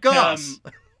is Luke Goss.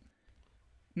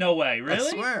 No way, really?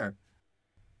 I swear.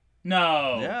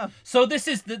 No. Yeah. So this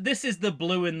is the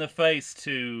blue in the face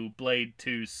to Blade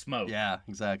 2 Smoke. Yeah,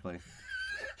 exactly.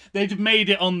 They'd made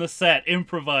it on the set,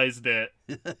 improvised it.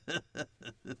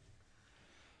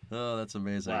 Oh, that's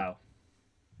amazing. Wow.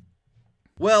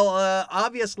 Well,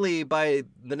 obviously, by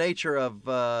the nature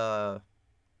of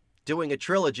doing a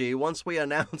trilogy, once we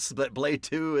announce that Blade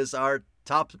 2 is our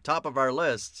top of our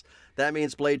lists, that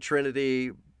means Blade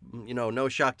Trinity, no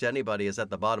shock to anybody, is at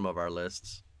the bottom of our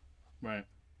lists. Right.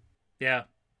 Yeah.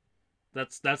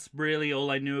 That's really all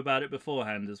I knew about it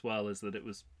beforehand as well, is that it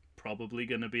was probably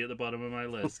going to be at the bottom of my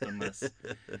list unless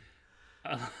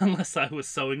I was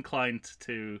so inclined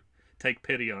to take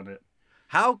pity on it.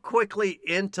 How quickly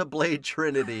into Blade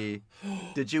Trinity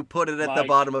did you put it at the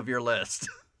bottom of your list?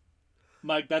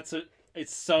 Mike,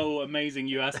 it's so amazing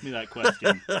you asked me that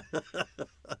question.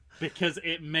 Because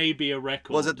it may be a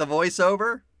record. Was it the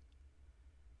voiceover?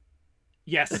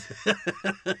 Yes.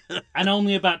 And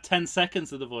only about 10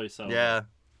 seconds of the voiceover. Yeah.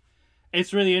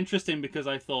 It's really interesting because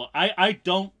I thought, I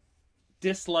don't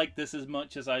dislike this as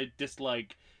much as I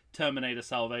dislike Terminator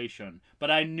Salvation. But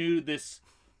I knew this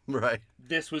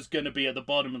was going to be at the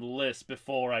bottom of the list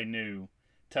before I knew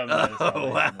Terminator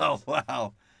Salvation.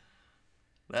 Wow.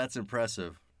 That's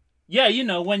impressive. Yeah,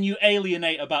 when you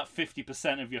alienate about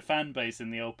 50% of your fan base in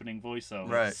the opening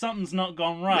voiceover, something's not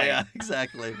gone right. Yeah,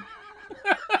 exactly.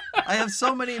 I have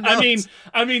so many notes.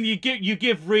 I mean, you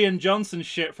give Rian Johnson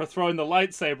shit for throwing the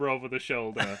lightsaber over the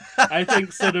shoulder. I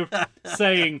think sort of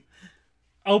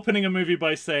opening a movie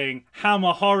by saying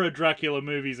Hammer horror Dracula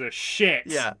movies are shit.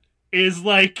 Yeah. Is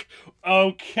like,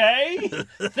 okay.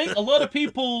 I think a lot of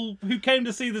people who came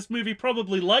to see this movie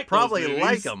probably like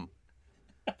them.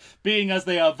 Being as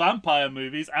they are vampire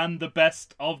movies and the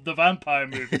best of the vampire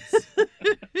movies.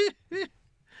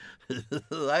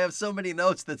 I have so many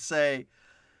notes that say,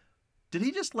 did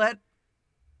he just let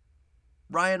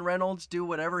Ryan Reynolds do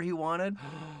whatever he wanted?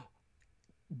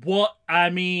 What I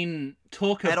mean,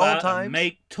 talk At all about times?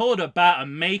 a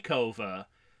makeover.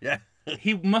 Yeah.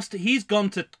 He's gone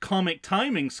to comic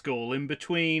timing school in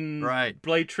between Right.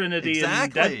 Blade Trinity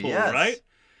Exactly, and Deadpool, yes. right?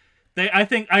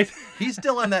 He's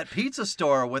still in that pizza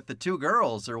store with the two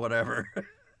girls or whatever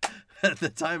at the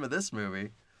time of this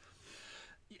movie.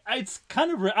 It's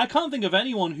kind of I can't think of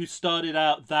anyone who started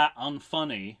out that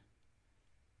unfunny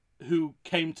who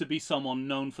came to be someone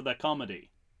known for their comedy.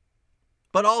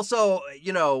 But also,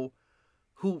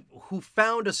 who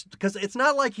found us, because it's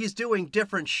not like he's doing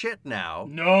different shit now.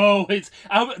 No,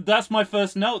 that's my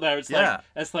first note there.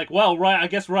 It's like, well, right. I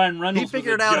guess Ryan Reynolds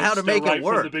figured was a out how to make it right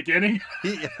work from the beginning.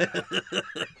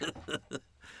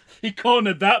 He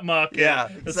cornered that market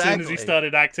as soon as he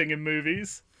started acting in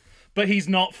movies. But he's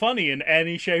not funny in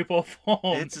any shape or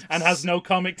form and has no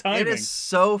comic timing. It is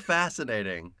so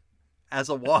fascinating as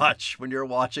a watch when you're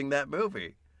watching that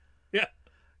movie. Yeah.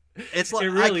 It's like,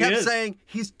 really I kept is. saying,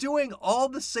 he's doing all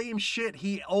the same shit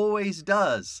he always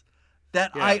does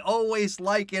that I always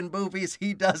like in movies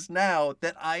he does now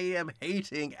that I am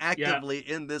hating actively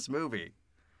in this movie.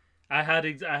 I had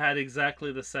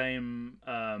exactly the same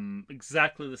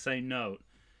note.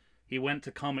 He went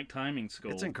to comic timing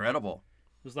school. It's incredible.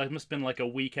 It was like, must have been like a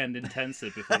weekend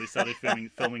intensive before they started filming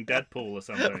Deadpool or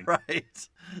something. Right.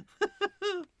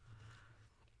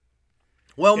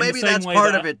 Well, maybe that's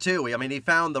part of it too. I mean, he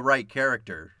found the right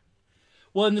character.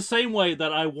 Well, in the same way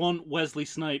that I want Wesley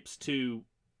Snipes to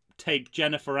take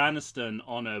Jennifer Aniston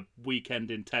on a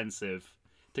weekend intensive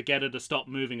to get her to stop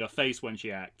moving her face when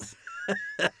she acts.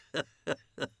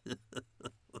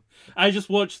 I just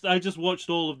watched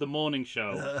all of the morning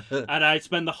show, and I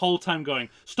spend the whole time going,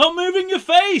 "Stop moving your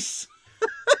face!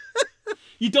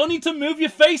 You don't need to move your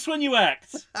face when you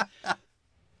act."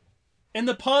 In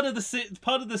the part of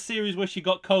the series where she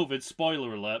got COVID,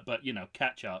 spoiler alert, but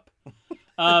catch up.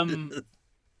 I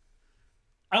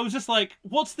was just like,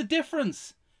 "What's the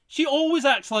difference? She always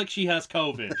acts like she has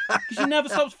COVID. She never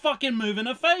stops fucking moving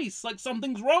her face. Like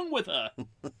something's wrong with her."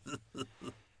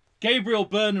 Gabriel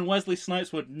Byrne and Wesley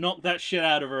Snipes would knock that shit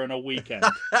out of her in a weekend.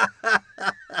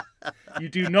 You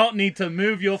do not need to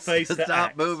move your face to Stop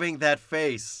act. moving that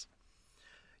face.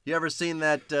 You ever seen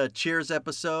that Cheers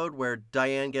episode where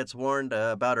Diane gets warned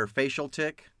about her facial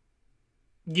tic?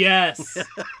 Yes.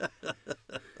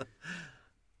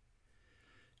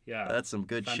 Yeah. That's some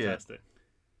good fantastic. shit.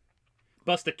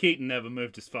 Buster Keaton never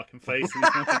moved his fucking face, and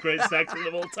he's one of the greatest actors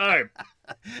of all time.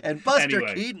 And Buster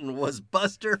Keaton was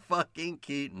Buster fucking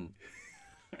Keaton.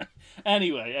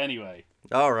 Anyway.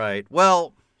 All right.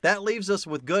 Well, that leaves us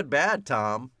with good, bad,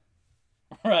 Tom.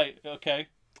 Right. Okay.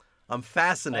 I'm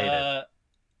fascinated.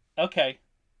 Okay.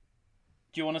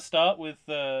 Do you want to start with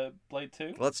Blade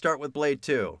 2? Let's start with Blade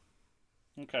 2.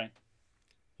 Okay.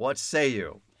 What say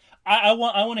you? I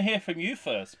want to hear from you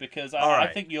first because I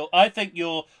think you're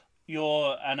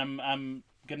and I'm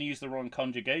going to use the wrong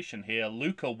conjugation here,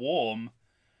 lukewarm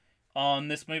on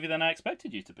this movie than I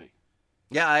expected you to be.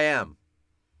 Yeah, I am.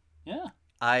 Yeah.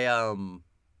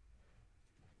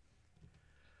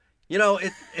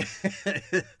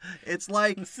 It's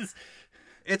like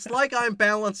it's like I'm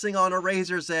balancing on a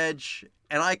razor's edge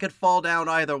and I could fall down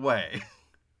either way.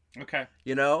 Okay.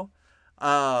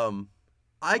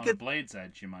 I could blade's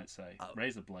edge, you might say.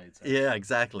 Razor blade's edge. Yeah,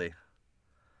 exactly.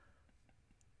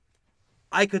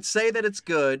 I could say that it's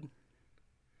good,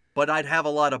 but I'd have a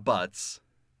lot of buts.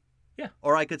 Yeah.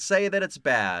 Or I could say that it's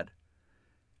bad,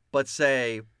 but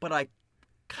I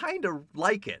kind of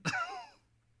like it.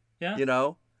 Yeah.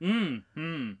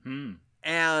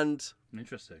 And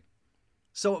interesting.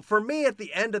 So for me, at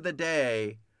the end of the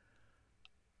day,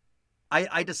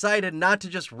 I decided not to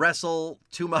just wrestle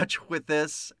too much with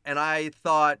this, and I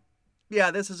thought, yeah,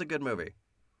 this is a good movie.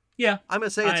 Yeah. I'm going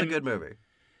to say it's a good movie.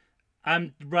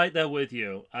 I'm right there with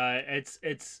you. It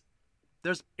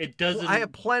doesn't. I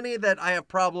have plenty that I have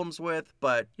problems with,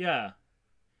 but yeah,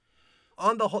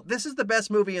 on the whole, this is the best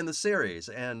movie in the series,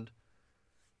 and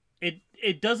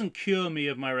it doesn't cure me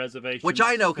of my reservations. Which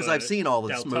I know because I've seen all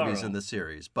the Del movies Toro. in the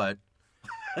series, but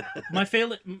my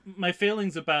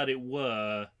feelings about it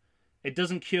were, it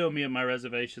doesn't cure me of my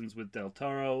reservations with Del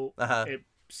Toro. Uh-huh. It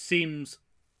seems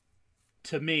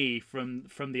to me from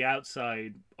the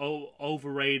outside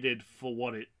overrated for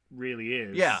what it really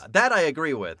is. Yeah, that I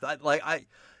agree with. But like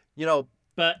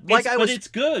it's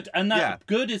good, and that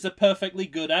good is a perfectly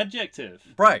good adjective,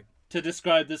 right, to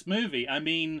describe this movie. I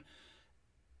mean,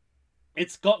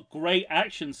 It's got great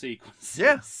action sequences.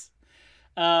 Yes.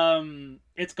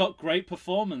 It's got great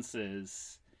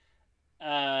performances.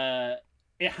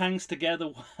 It hangs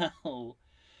together well.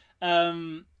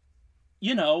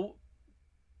 You know,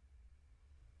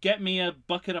 get me a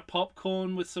bucket of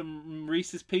popcorn with some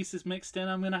Reese's Pieces mixed in.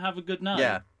 I'm gonna have a good night.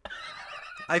 Yeah,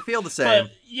 I feel the same.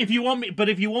 But if you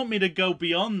want me to go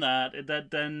beyond that,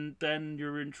 then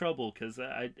you're in trouble because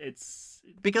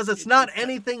it's not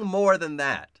anything more than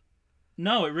that.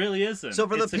 No, it really isn't. So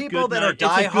for the It's a people good that are night- it's a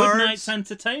diehards, good night's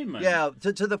entertainment. Yeah,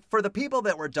 for the people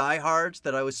that were diehards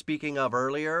that I was speaking of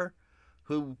earlier,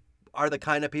 who are the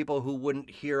kind of people who wouldn't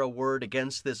hear a word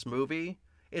against this movie,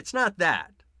 it's not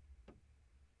that.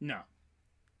 No.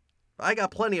 I got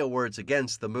plenty of words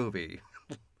against the movie.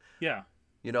 Yeah.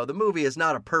 You know, the movie is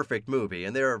not a perfect movie,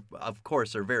 and there, of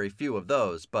course, are very few of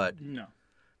those, but...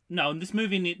 No, and this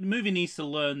movie needs to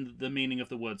learn the meaning of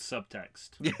the word subtext.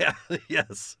 Yeah,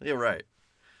 yes, you're right.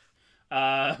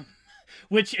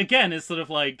 Which, again, is sort of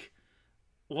like,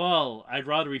 well, I'd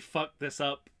rather we fuck this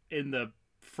up in the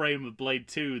frame of Blade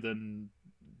 2 than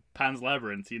Pan's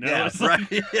Labyrinth, you know? Yeah, it's right.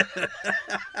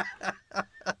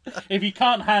 If you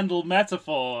can't handle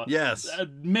metaphor, Yes,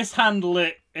 mishandle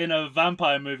it in a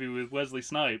vampire movie with Wesley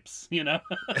Snipes, you know?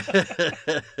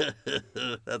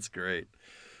 That's great.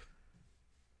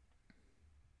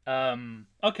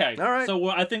 Okay. All right. So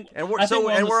I think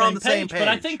we're on the same page. But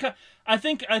I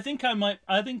think I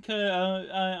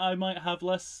might have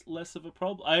less of a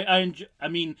problem. I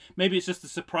mean, maybe it's just a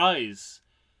surprise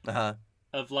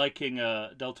of liking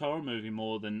a Del Toro movie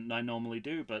more than I normally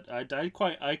do. But I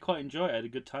quite enjoy it. I had a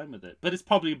good time with it. But it's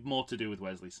probably more to do with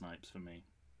Wesley Snipes for me.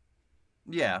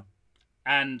 Yeah.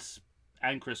 And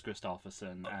Chris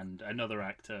Christopherson and another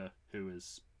actor who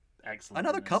is excellent.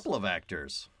 Another couple of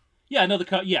actors. Yeah,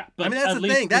 yeah. But I mean, that's the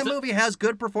thing. That movie has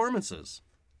good performances.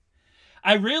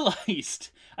 I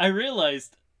realized,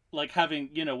 like, having,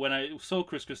 you know, when I saw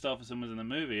Chris Christopherson was in the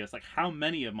movie, it's like, how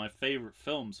many of my favorite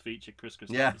films feature Chris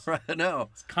Christopherson? Yeah, right. I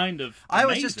know. It's kind of I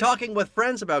was amazing. just talking with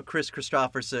friends about Chris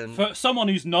Christopherson. For someone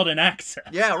who's not an actor.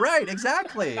 Yeah, right.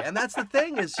 Exactly. And that's the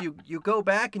thing is you go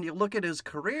back and you look at his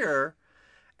career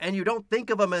and you don't think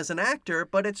of him as an actor,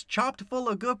 but it's chopped full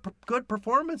of good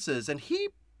performances. And he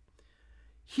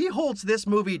holds this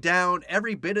movie down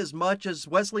every bit as much as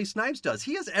Wesley Snipes does.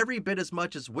 He is every bit as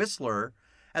much as Whistler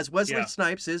as Wesley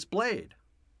Snipes is Blade.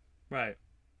 Right.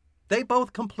 They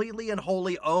both completely and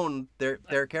wholly own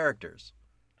their characters.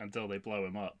 Until they blow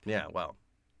him up. Yeah, well.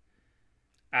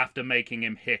 After making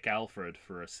him hick Alfred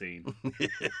for a scene.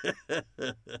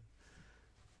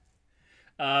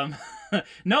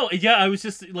 No, yeah, I was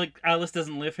just like, Alice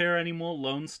Doesn't Live Here Anymore,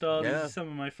 Lone Star. Yeah. These are some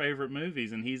of my favorite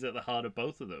movies, and he's at the heart of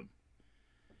both of them.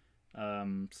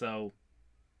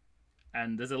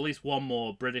 And there's at least one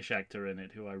more British actor in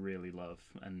it who I really love,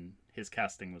 and his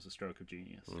casting was a stroke of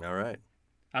genius. All right.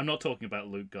 I'm not talking about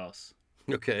Luke Goss,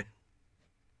 Okay.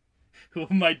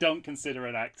 whom I don't consider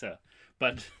an actor,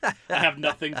 but I have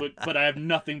nothing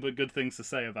but good things to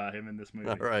say about him in this movie.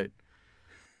 All right.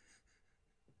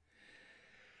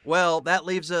 Well, that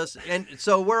leaves us, and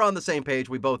so we're on the same page.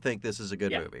 We both think this is a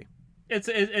good movie. It's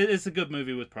a good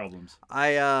movie with problems.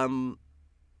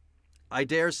 I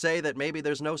dare say that maybe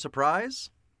there's no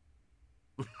surprise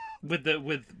with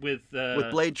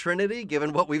Blade Trinity,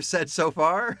 given what we've said so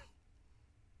far.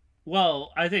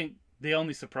 Well, I think the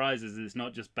only surprise is it's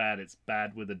not just bad; it's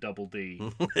bad with a double D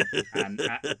and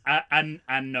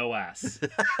no ass.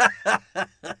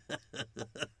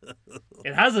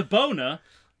 It has a boner,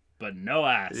 but no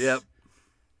ass. Yep.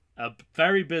 A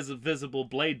very visible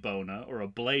blade boner, or a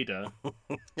blader,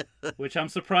 which I'm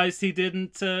surprised he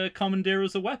didn't commandeer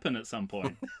as a weapon at some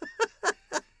point.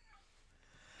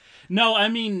 No, I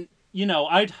mean, you know,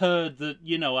 I'd heard that,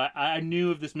 you know, I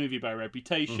knew of this movie by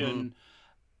reputation.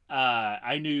 Mm-hmm.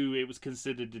 I knew it was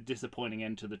considered a disappointing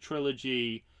end to the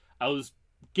trilogy. I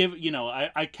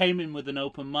came in with an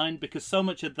open mind because so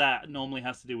much of that normally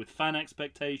has to do with fan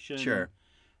expectation. Sure.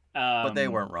 But they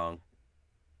weren't wrong.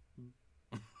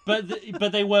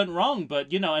 But they weren't wrong.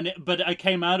 But, you know, but I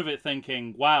came out of it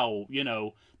thinking, wow, you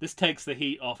know, this takes the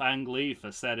heat off Ang Lee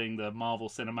for setting the Marvel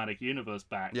Cinematic Universe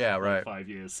back. Yeah, right. 5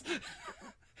 years.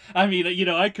 I mean, you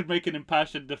know, I could make an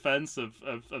impassioned defense of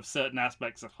certain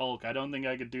aspects of Hulk. I don't think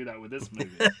I could do that with this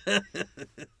movie.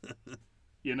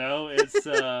 You know, it's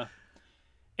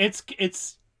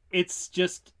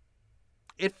just.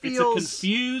 It feels it's a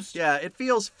confused. Yeah, it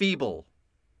feels feeble.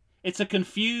 It's a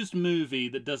confused movie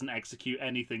that doesn't execute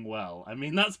anything well. I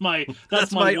mean, that's my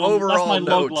overall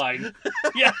note. log line.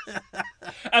 Yeah,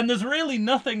 and there's really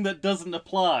nothing that doesn't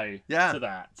apply to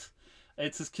that.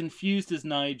 It's as confused as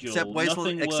Nigel.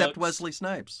 Except Wesley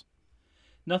Snipes.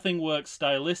 Nothing works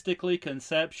stylistically,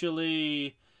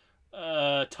 conceptually,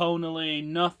 tonally.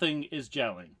 Nothing is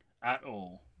gelling at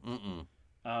all. Mm-mm.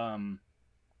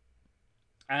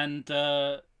 And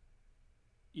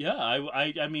yeah,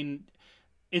 I mean,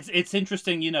 it's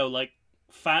interesting, you know, like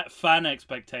fan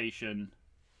expectation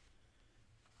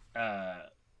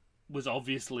was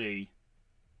obviously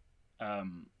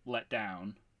let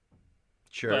down.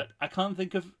 Sure. But I can't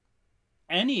think of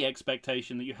any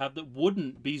expectation that you have that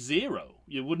wouldn't be zero.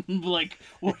 You wouldn't like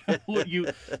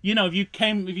you know, if you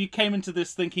came into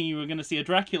this thinking you were going to see a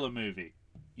Dracula movie,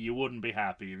 you wouldn't be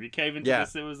happy. If you came into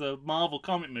this it was a Marvel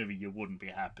comic movie, you wouldn't be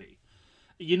happy.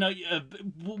 You know,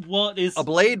 what is a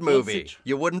Blade movie?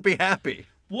 You wouldn't be happy.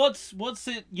 What's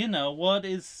it? You know,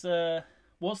 what's the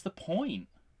point?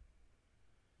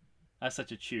 That's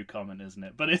such a Chew comment, isn't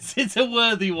it? But it's a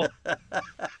worthy one.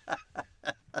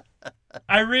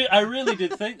 I really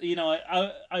did think, you know,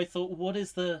 I thought,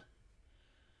 what's the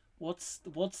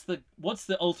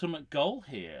ultimate goal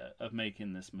here of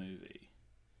making this movie?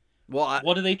 Well,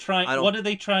 what are they trying to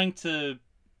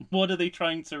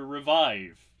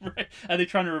revive? Right? Are they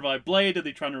trying to revive Blade? Are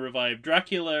they trying to revive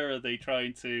Dracula? Are they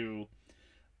trying to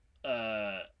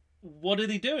what are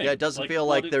they doing? Yeah, it doesn't feel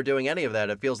like they're doing any of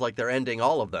that. It feels like they're ending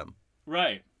all of them.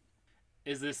 Right.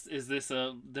 Is this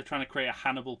they're trying to create a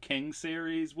Hannibal King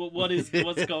series? What's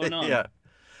going on? Yeah.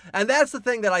 And that's the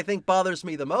thing that I think bothers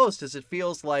me the most, is it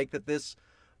feels like that this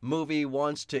movie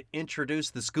wants to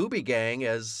introduce the Scooby Gang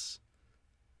as,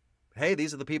 hey,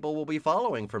 these are the people we'll be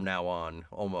following from now on,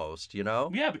 almost, you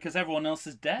know? Yeah, because everyone else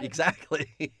is dead.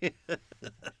 Exactly.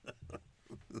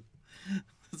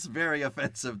 It's very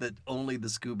offensive that only the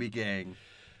Scooby Gang.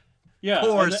 Yeah.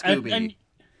 Poor Scooby.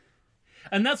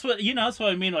 And that's what, you know, that's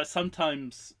what I mean. Like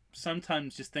sometimes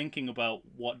just thinking about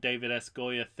what David S.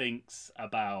 Goyer thinks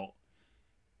about,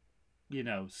 you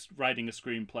know, writing a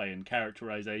screenplay and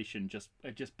characterization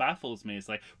it just baffles me. It's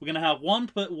like, we're gonna have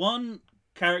one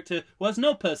character who has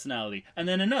no personality, and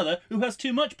then another who has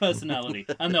too much personality,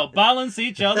 and they'll balance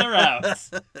each other out.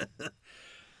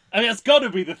 I mean, it's got to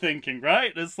be the thinking,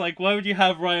 right? It's like, why would you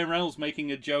have Ryan Reynolds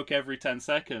making a joke every 10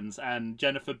 seconds and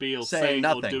Jennifer Beal saying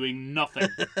or doing nothing?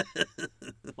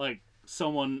 Like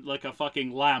someone, like a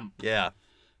fucking lamp. Yeah.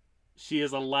 She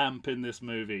is a lamp in this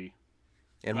movie.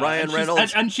 And Ryan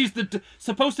Reynolds... And she's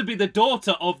supposed to be the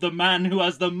daughter of the man who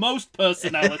has the most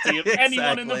personality of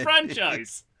anyone in the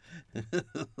franchise.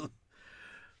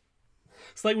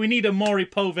 It's like we need a Maury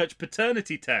Povich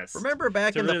paternity test. Remember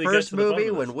back in the first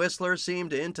movie when Whistler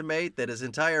seemed to intimate that his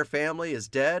entire family is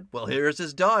dead? Well, here's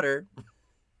his daughter.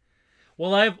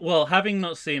 Well, having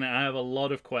not seen it, I have a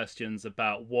lot of questions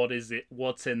about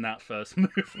what's in that first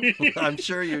movie. I'm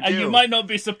sure you do. And you might not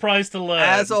be surprised to learn.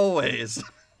 As always.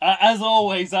 As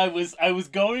always, I was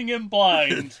going in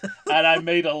blind, and I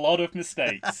made a lot of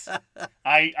mistakes.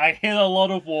 I hit a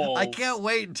lot of walls. I can't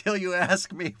wait until you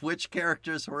ask me which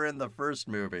characters were in the first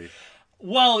movie.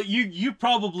 Well, you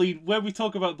probably, when we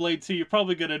talk about Blade 2, you're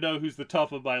probably going to know who's the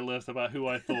top of my list about who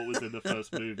I thought was in the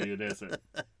first movie and isn't.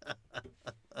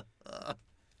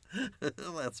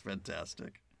 That's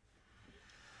fantastic.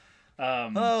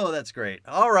 Oh, that's great.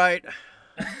 All right.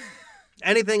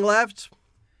 Anything left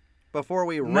before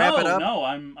we wrap it up? No,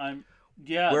 I'm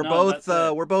yeah.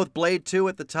 We're both Blade 2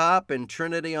 at the top and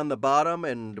Trinity on the bottom,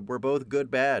 and we're both good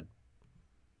bad.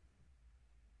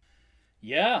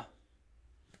 Yeah.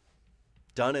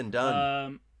 Done and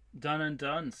done. Done and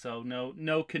done. So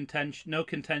no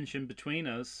contention between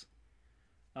us.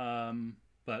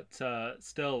 But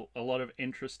still a lot of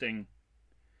interesting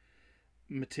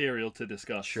material to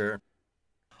discuss. Sure.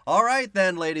 All right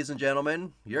then, ladies and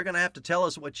gentlemen, you're going to have to tell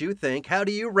us what you think. How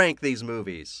do you rank these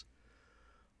movies?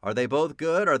 Are they both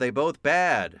good? Are they both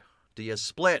bad? Do you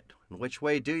split? And which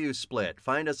way do you split?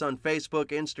 Find us on Facebook,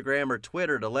 Instagram, or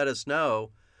Twitter to let us know.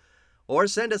 Or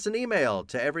send us an email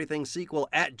to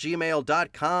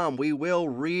everythingsequel@gmail.com. We will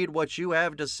read what you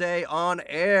have to say on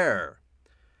air.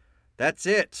 That's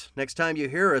it. Next time you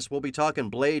hear us, we'll be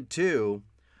talking Blade 2.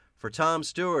 For Tom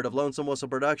Stewart of Lonesome Whistle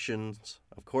Productions,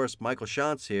 of course, Michael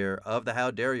Shantz here of the How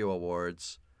Dare You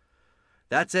Awards.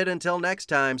 That's it until next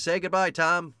time. Say goodbye,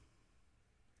 Tom.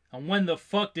 And when the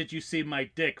fuck did you see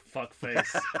my dick,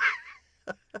 fuckface?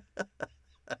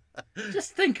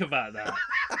 Just think about that.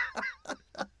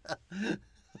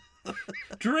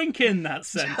 Drink in that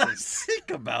sentence. Just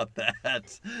think about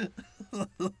that.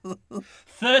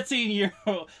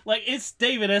 13-year-old. Like, is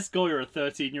David S. Goyer a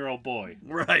 13-year-old boy?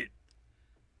 Right.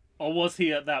 Or was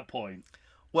he at that point?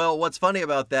 Well, what's funny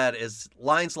about that is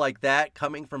lines like that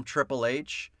coming from Triple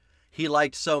H, he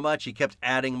liked so much he kept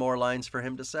adding more lines for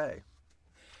him to say.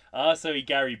 So he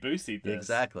Gary Busey'd this.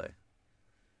 Exactly.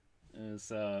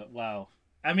 Wow.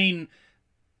 I mean,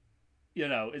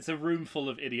 it's a room full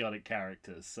of idiotic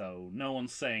characters, so no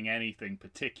one's saying anything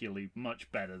particularly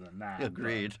much better than that.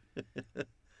 Agreed.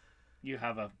 You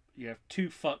have two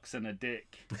fucks and a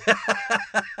dick.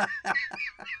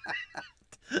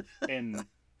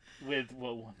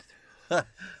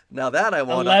 Now that I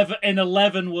want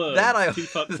 11 words. Two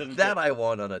fucks and a that dick. I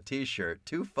want on a t-shirt.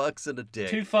 2 fucks and a dick.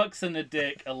 2 fucks and a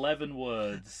dick, 11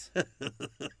 words.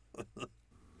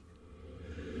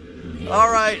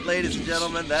 All right, ladies and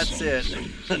gentlemen, that's it.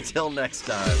 Until next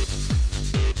time.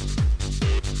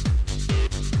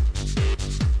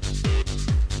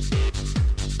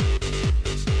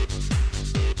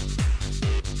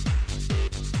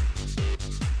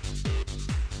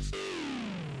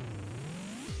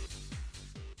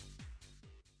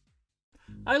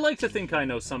 I like to think I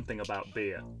know something about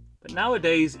beer, but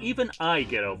nowadays even I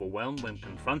get overwhelmed when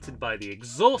confronted by the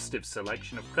exhaustive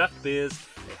selection of craft beers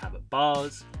they have at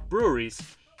bars, breweries,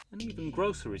 and even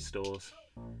grocery stores.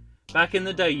 Back in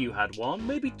the day you had 1,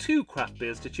 maybe 2 craft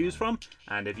beers to choose from,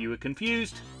 and if you were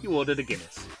confused, you ordered a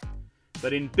Guinness.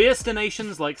 But in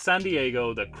beerstinations like San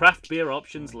Diego, the craft beer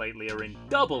options lately are in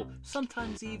double,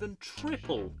 sometimes even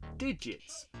triple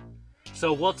digits.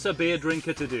 So what's a beer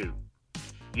drinker to do?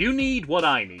 You need what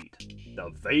I need, the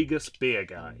Vegas Beer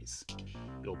Guys.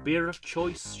 Your beer of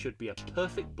choice should be a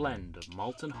perfect blend of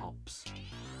malt and hops.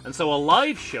 And so a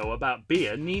live show about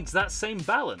beer needs that same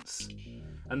balance.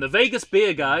 And the Vegas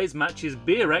Beer Guys matches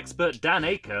beer expert Dan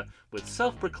Aker with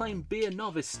self-proclaimed beer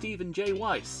novice Stephen J.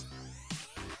 Weiss.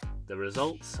 The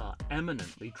results are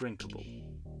eminently drinkable.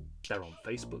 They're on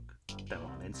Facebook, they're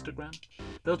on Instagram.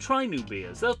 They'll try new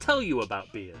beers, they'll tell you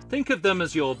about beer. Think of them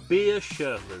as your beer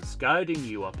Sherpas guiding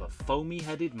you up a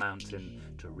foamy-headed mountain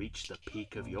to reach the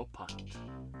peak of your pint.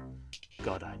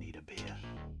 God, I need a beer.